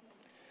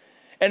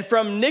 And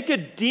from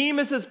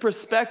Nicodemus's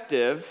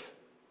perspective,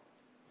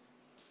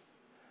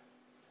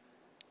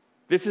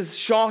 this is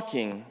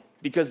shocking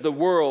because the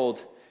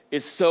world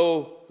is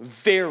so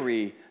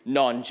very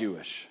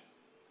non-Jewish.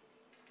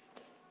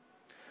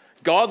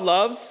 God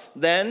loves,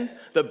 then,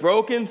 the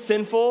broken,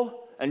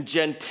 sinful, and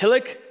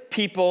gentilic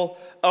people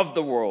of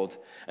the world.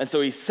 And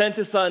so he sent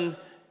his son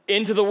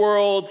into the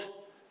world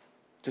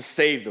to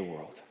save the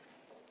world.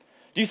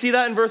 Do you see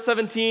that in verse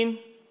 17?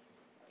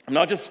 I'm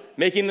not just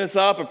making this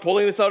up or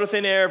pulling this out of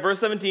thin air. Verse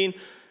 17,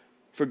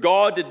 for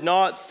God did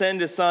not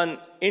send his son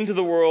into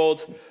the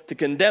world to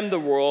condemn the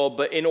world,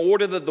 but in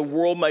order that the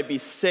world might be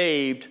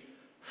saved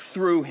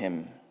through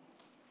him.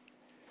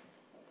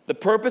 The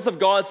purpose of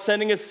God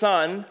sending his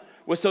son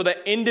was so that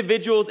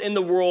individuals in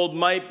the world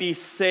might be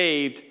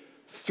saved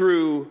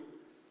through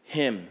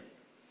him.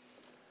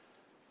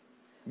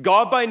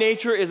 God by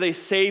nature is a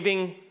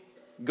saving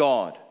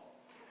God.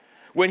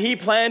 When he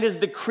planned his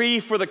decree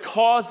for the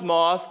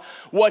cosmos,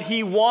 what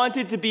he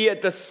wanted to be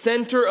at the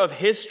center of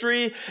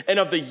history and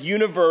of the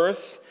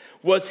universe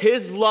was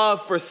his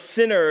love for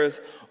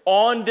sinners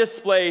on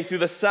display through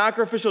the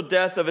sacrificial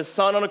death of his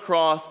son on a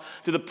cross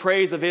to the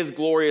praise of his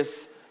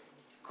glorious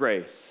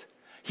grace.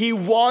 He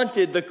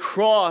wanted the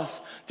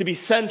cross to be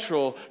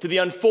central to the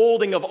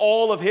unfolding of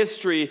all of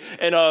history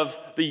and of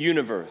the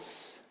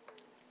universe.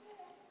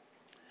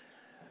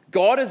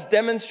 God has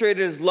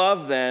demonstrated his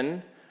love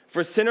then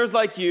for sinners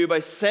like you by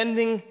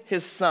sending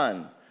his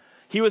son.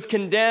 He was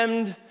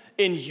condemned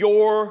in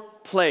your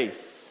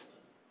place.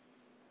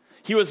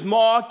 He was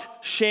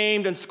mocked,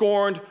 shamed, and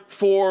scorned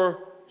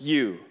for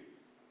you.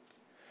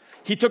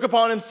 He took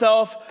upon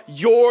himself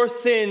your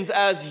sins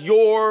as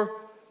your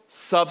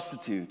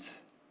substitute.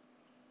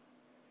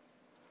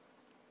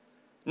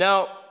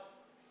 Now,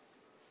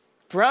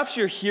 perhaps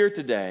you're here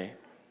today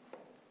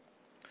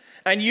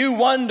and you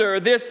wonder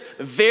this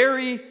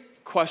very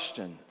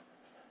question.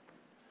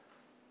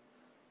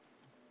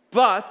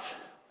 But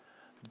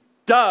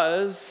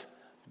does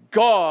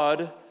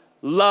God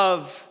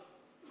love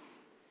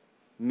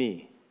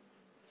me?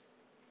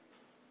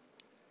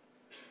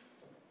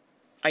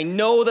 I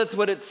know that's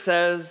what it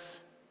says.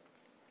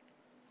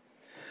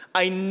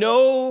 I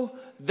know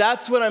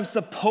that's what I'm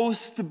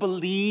supposed to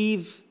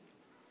believe.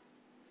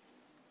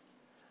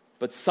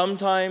 But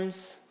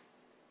sometimes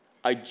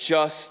I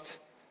just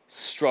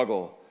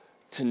struggle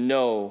to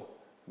know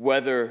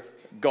whether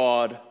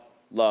God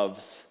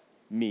loves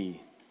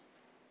me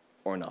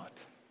or not.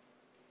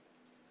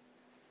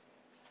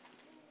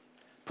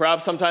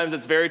 Perhaps sometimes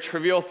it's very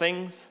trivial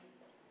things.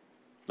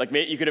 Like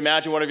you could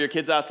imagine one of your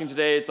kids asking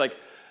today, it's like,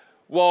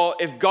 well,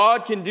 if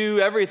God can do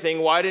everything,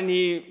 why didn't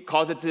he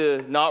cause it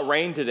to not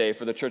rain today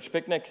for the church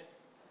picnic?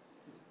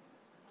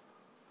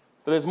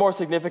 But there's more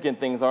significant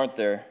things, aren't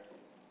there?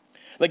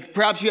 Like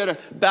perhaps you had a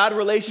bad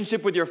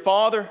relationship with your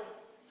father,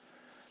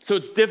 so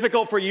it's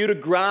difficult for you to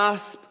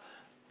grasp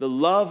the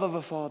love of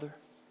a father.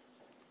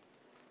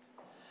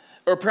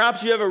 Or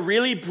perhaps you have a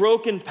really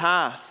broken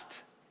past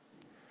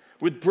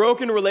with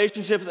broken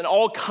relationships and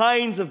all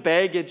kinds of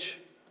baggage.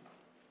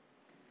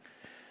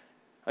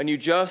 And you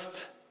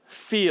just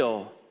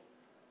feel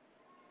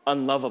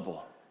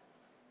unlovable.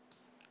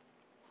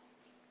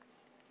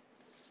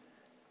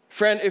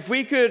 Friend, if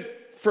we could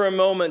for a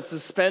moment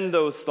suspend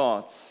those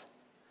thoughts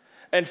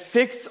and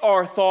fix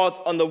our thoughts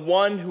on the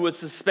one who was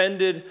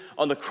suspended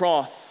on the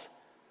cross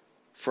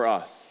for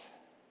us.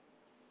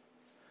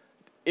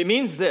 It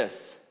means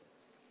this.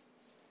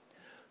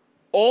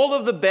 All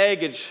of the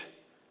baggage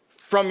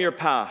from your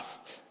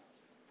past,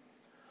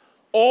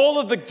 all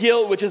of the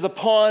guilt which is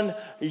upon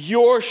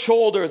your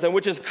shoulders and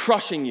which is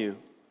crushing you,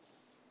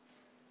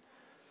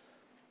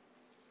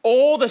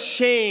 all the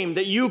shame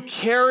that you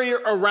carry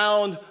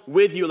around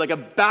with you like a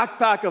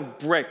backpack of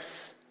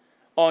bricks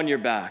on your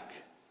back,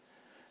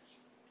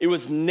 it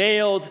was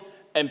nailed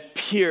and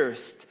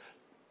pierced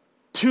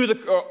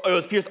it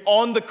was pierced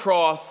on the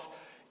cross,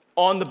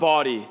 on the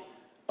body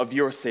of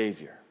your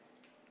Savior.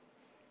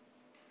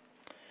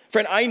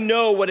 Friend, I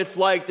know what it's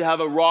like to have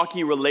a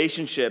rocky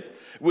relationship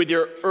with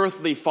your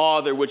earthly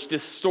father, which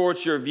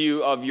distorts your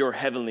view of your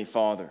heavenly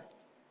Father.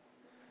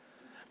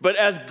 But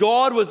as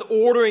God was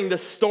ordering the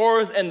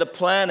stars and the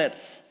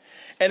planets,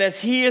 and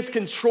as he is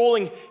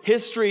controlling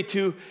history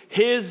to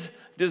his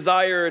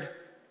desired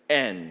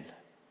end,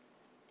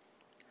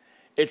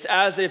 it's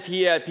as if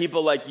he had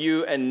people like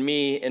you and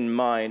me in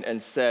mind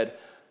and said,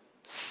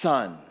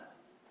 son,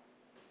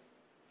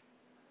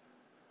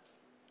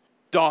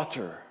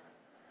 daughter,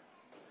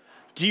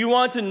 do you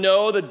want to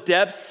know the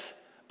depths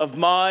of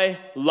my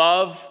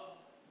love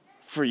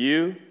for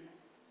you?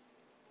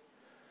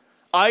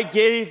 I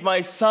gave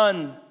my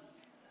son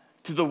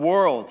to the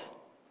world.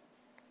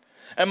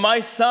 And my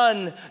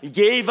son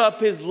gave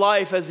up his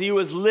life as he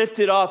was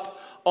lifted up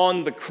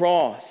on the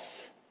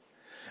cross.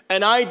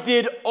 And I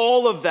did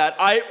all of that.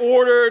 I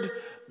ordered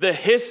the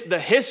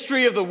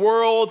history of the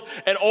world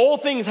and all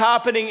things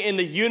happening in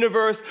the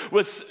universe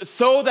was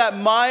so that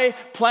my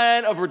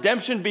plan of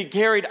redemption be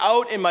carried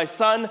out in my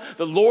Son,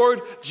 the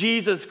Lord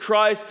Jesus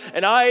Christ.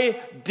 And I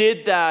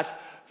did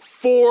that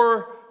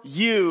for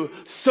you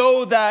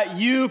so that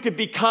you could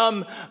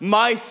become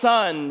my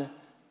son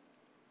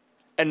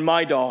and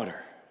my daughter.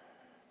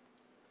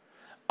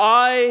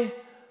 I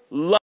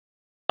love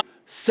you,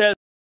 says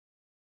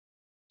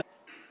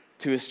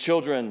to his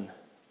children.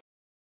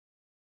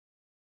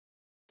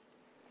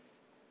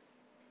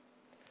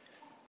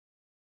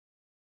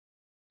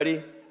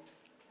 Ready?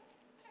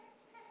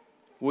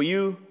 Will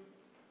you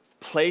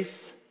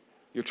place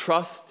your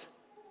trust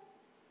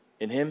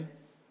in him?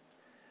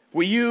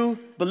 Will you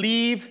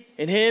believe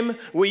in him?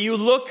 Will you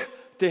look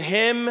to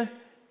him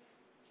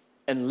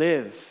and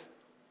live?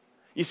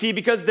 You see,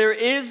 because there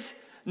is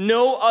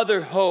no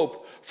other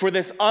hope for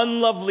this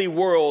unlovely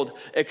world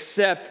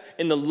except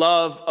in the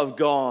love of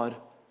God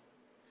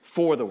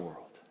for the world.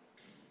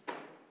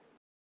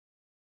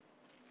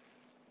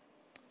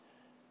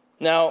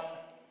 Now,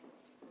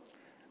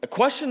 a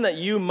question that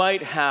you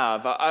might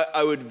have,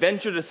 I would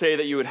venture to say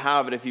that you would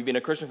have it if you've been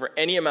a Christian for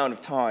any amount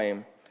of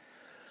time.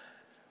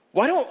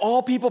 Why don't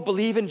all people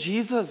believe in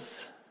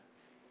Jesus?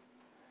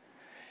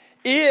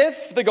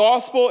 If the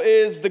gospel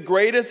is the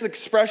greatest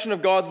expression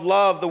of God's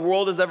love the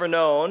world has ever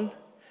known,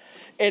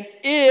 and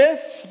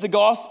if the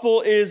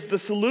gospel is the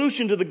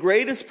solution to the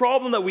greatest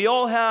problem that we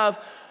all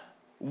have,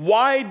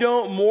 why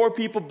don't more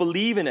people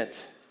believe in it?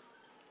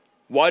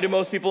 Why do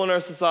most people in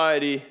our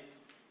society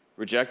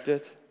reject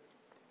it?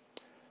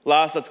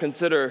 Last, let's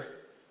consider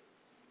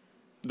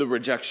the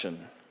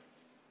rejection.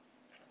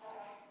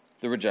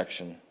 The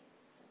rejection.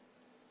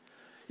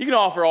 You can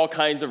offer all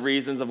kinds of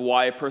reasons of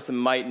why a person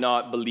might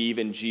not believe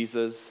in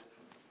Jesus.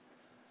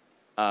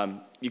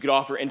 You could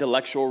offer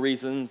intellectual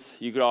reasons.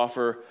 You could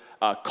offer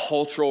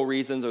cultural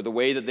reasons or the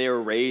way that they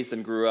were raised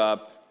and grew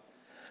up.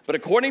 But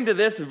according to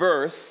this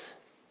verse,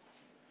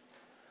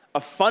 a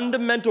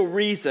fundamental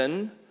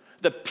reason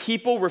that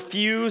people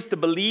refuse to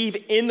believe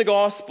in the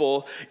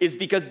gospel is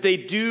because they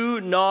do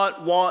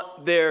not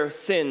want their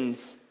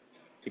sins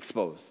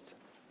exposed.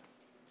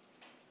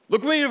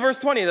 Look with me to verse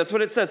 20. That's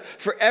what it says.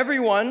 For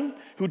everyone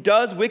who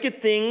does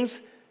wicked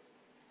things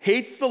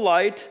hates the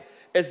light,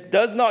 as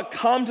does not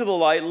come to the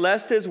light,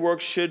 lest his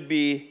work should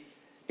be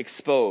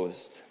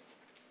exposed.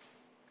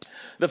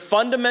 The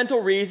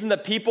fundamental reason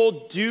that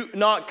people do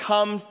not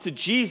come to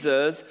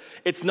Jesus,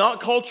 it's not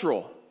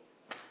cultural.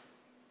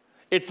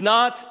 It's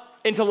not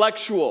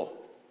intellectual,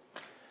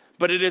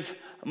 but it is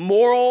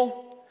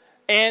moral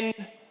and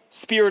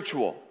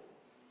spiritual.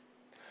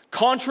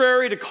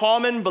 Contrary to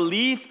common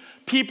belief,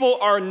 people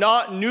are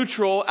not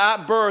neutral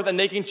at birth and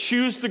they can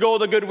choose to go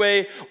the good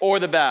way or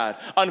the bad.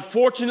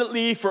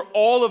 Unfortunately for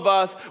all of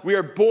us, we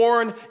are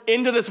born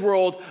into this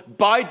world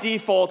by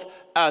default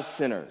as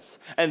sinners.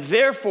 And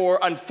therefore,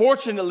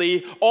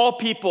 unfortunately, all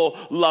people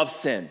love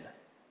sin.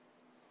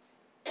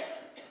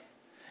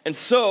 And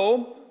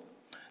so,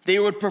 they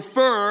would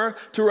prefer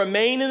to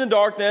remain in the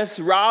darkness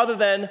rather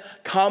than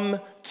come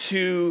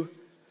to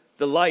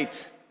the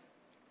light.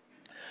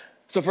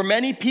 So for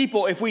many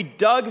people, if we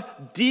dug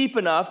deep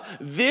enough,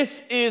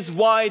 this is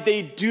why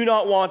they do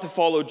not want to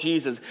follow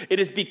Jesus. It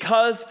is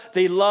because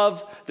they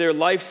love their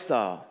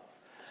lifestyle.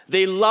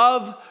 They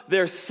love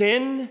their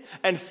sin,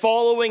 and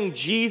following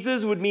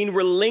Jesus would mean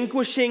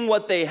relinquishing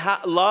what they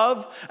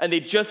love, and they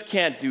just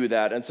can't do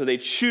that. And so they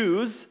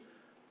choose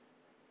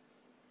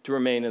to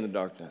remain in the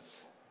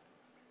darkness.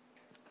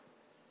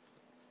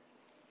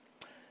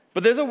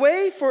 But there's a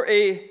way for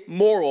a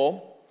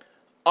moral,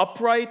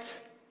 upright,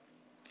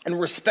 and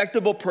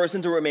respectable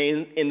person to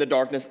remain in the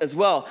darkness as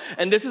well.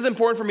 And this is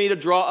important for me to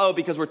draw out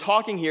because we're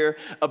talking here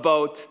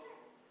about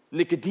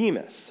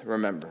Nicodemus,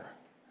 remember.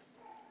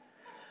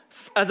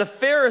 As a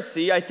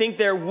Pharisee, I think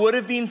there would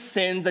have been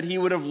sins that he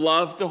would have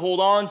loved to hold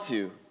on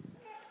to.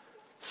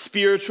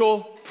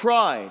 Spiritual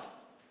pride,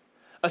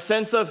 a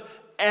sense of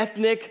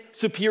ethnic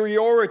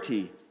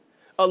superiority,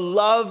 a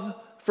love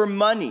for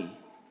money.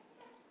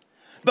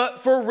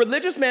 But for a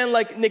religious man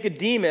like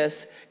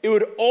Nicodemus, it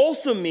would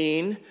also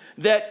mean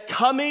that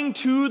coming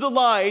to the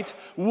light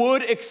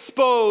would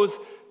expose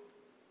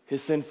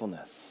his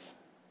sinfulness.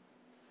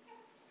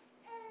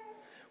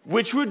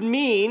 Which would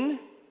mean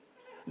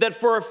that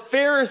for a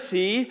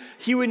Pharisee,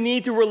 he would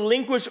need to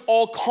relinquish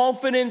all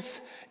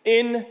confidence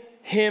in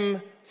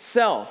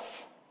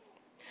himself.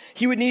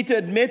 He would need to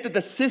admit that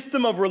the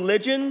system of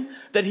religion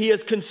that he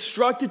has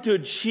constructed to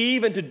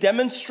achieve and to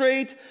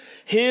demonstrate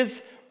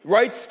his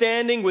right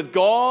standing with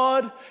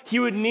God, he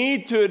would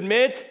need to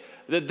admit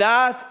that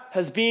that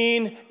has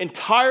been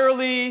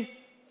entirely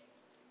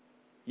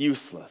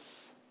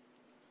useless.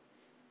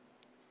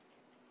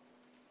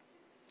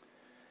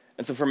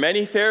 And so for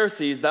many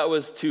Pharisees, that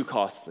was too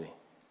costly.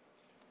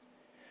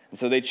 And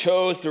so they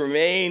chose to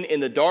remain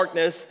in the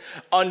darkness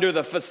under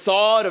the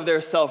facade of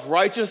their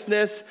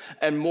self-righteousness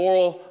and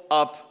moral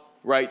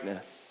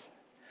uprightness.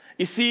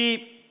 You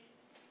see,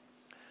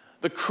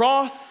 the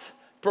cross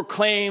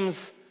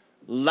proclaims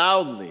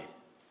loudly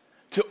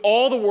to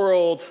all the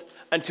world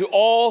and to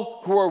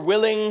all who are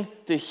willing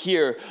to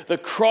hear. The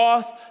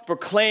cross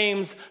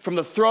proclaims from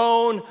the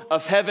throne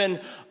of heaven,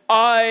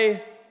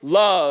 I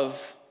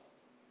love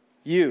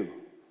you.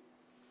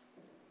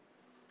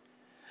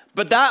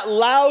 But that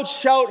loud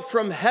shout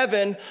from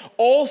heaven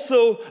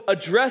also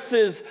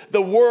addresses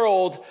the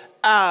world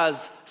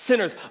as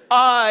sinners.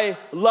 I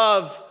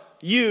love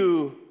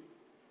you,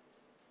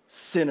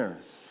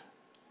 sinners.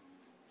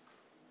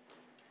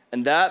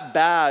 And that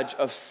badge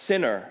of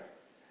sinner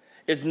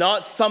is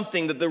not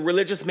something that the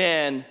religious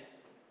man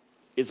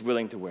is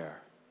willing to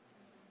wear.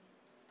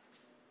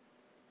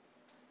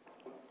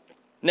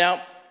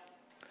 Now,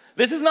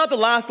 this is not the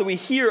last that we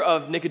hear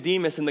of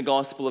Nicodemus in the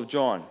Gospel of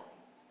John.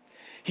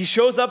 He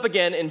shows up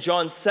again in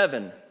John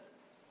 7.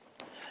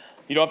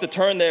 You don't have to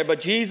turn there,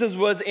 but Jesus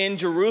was in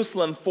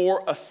Jerusalem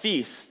for a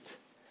feast.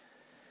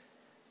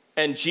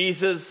 And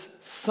Jesus'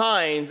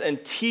 signs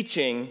and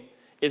teaching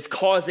is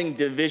causing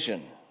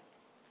division.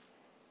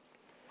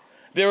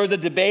 There was a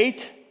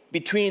debate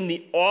between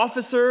the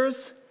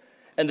officers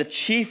and the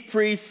chief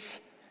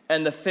priests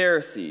and the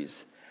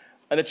Pharisees.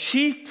 And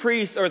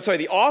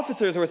the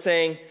officers were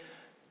saying,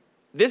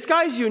 this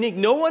guy's unique.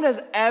 No one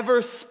has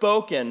ever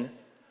spoken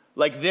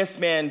like this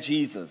man,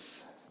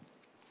 Jesus.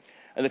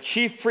 And the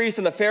chief priests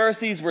and the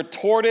Pharisees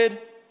retorted,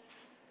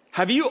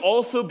 have you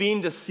also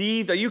been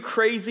deceived? Are you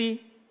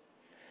crazy?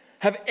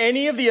 Have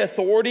any of the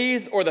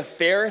authorities or the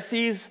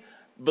Pharisees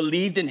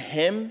believed in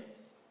him?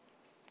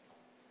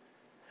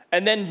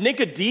 And then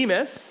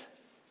Nicodemus,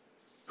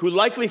 who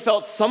likely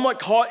felt somewhat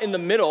caught in the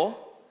middle,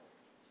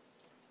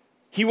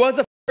 he was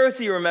a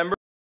Pharisee, remember?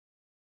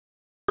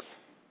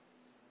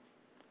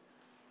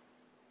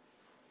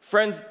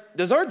 Friends,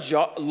 does our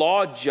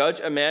law judge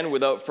a man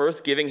without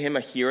first giving him a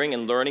hearing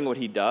and learning what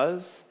he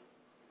does?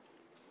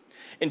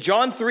 In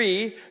John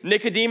 3,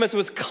 Nicodemus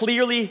was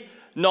clearly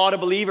not a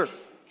believer.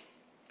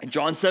 In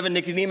John 7,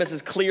 Nicodemus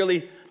is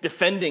clearly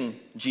defending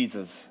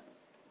Jesus.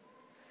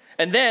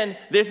 And then,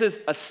 this is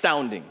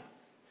astounding.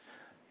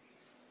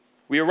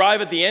 We arrive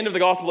at the end of the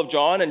Gospel of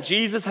John, and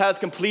Jesus has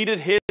completed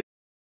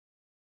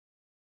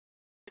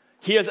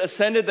He has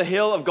ascended the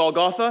hill of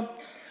Golgotha.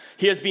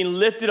 He has been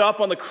lifted up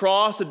on the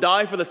cross to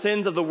die for the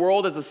sins of the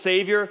world as the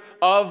Savior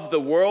of the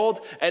world.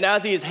 And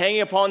as he is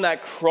hanging upon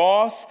that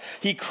cross,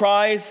 he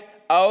cries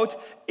out,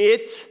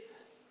 "It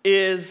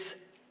is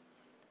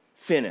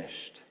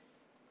finished."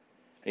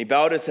 And he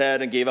bowed his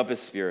head and gave up his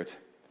spirit.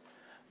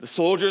 The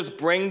soldiers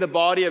bring the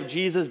body of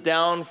Jesus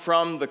down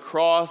from the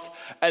cross,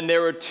 and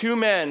there were two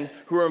men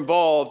who were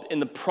involved in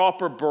the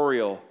proper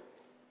burial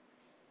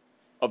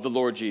of the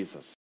Lord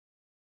Jesus.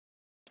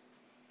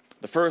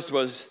 The first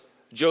was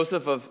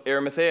Joseph of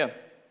Arimathea.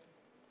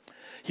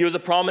 He was a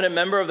prominent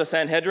member of the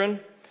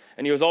Sanhedrin,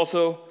 and he was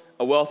also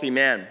a wealthy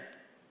man.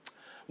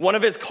 One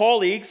of his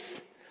colleagues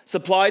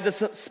supplied the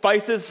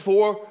spices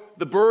for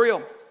the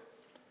burial.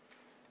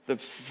 The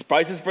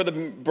spices for the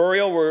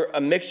burial were a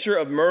mixture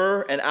of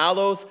myrrh and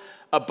aloes,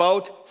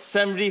 about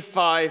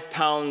 75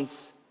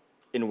 pounds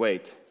in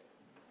weight.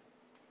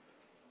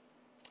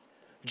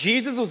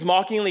 Jesus was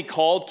mockingly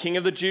called King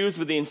of the Jews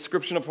with the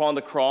inscription upon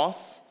the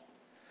cross.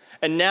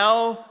 And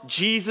now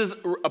Jesus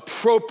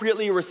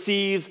appropriately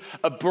receives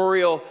a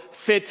burial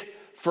fit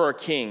for a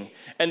king.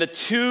 And the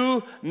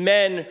two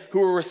men who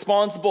were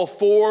responsible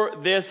for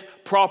this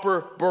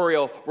proper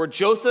burial were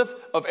Joseph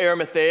of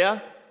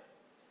Arimathea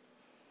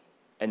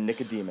and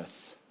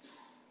Nicodemus,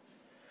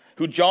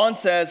 who John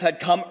says had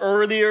come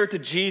earlier to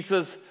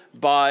Jesus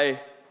by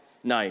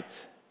night.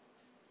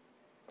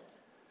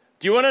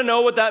 Do you want to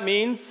know what that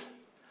means?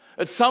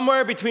 It's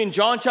somewhere between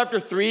John chapter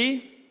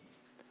 3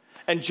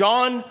 and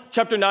John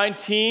chapter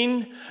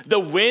 19, the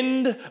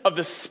wind of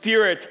the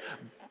Spirit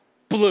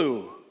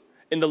blew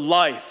in the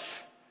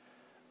life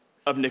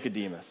of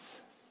Nicodemus.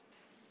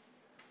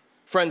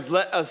 Friends,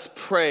 let us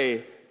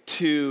pray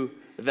to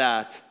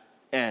that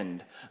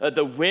end. That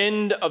the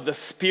wind of the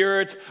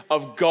Spirit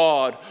of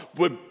God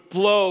would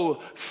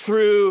blow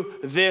through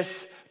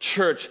this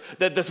church,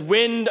 that this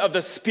wind of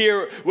the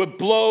Spirit would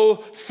blow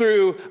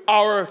through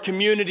our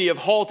community of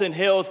Halton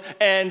Hills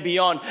and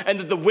beyond, and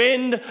that the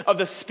wind of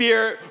the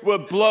Spirit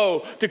would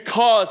blow to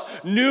cause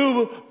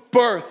new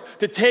birth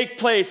to take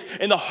place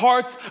in the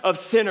hearts of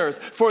sinners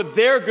for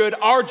their good,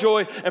 our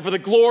joy, and for the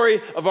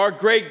glory of our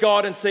great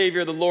God and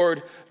Savior, the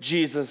Lord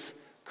Jesus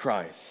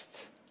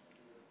Christ.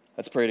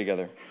 Let's pray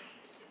together.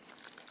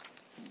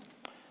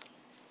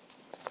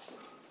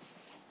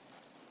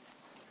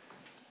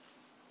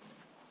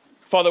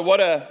 Father,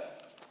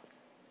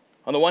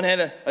 on the one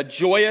hand, a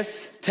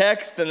joyous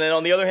text, and then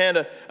on the other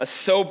hand, a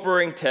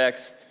sobering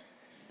text.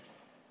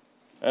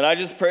 And I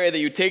just pray that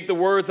you take the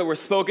words that were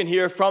spoken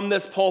here from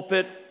this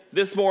pulpit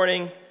this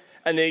morning,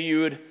 and that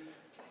you would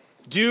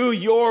do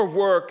your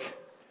work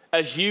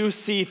as you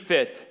see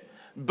fit,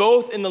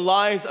 both in the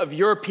lives of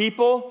your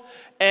people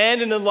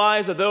and in the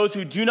lives of those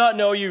who do not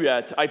know you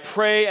yet. I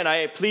pray and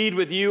I plead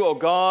with you, O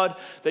God,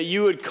 that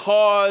you would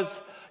cause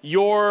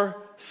your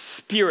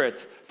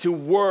Spirit to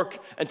work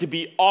and to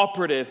be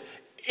operative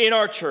in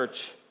our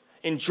church,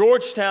 in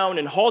Georgetown,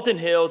 in Halton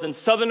Hills, in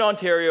Southern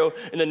Ontario,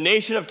 in the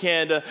nation of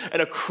Canada, and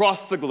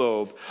across the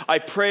globe. I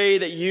pray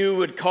that you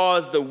would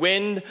cause the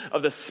wind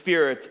of the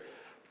Spirit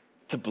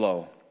to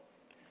blow.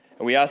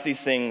 And we ask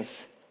these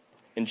things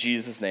in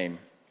Jesus' name.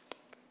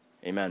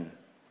 Amen.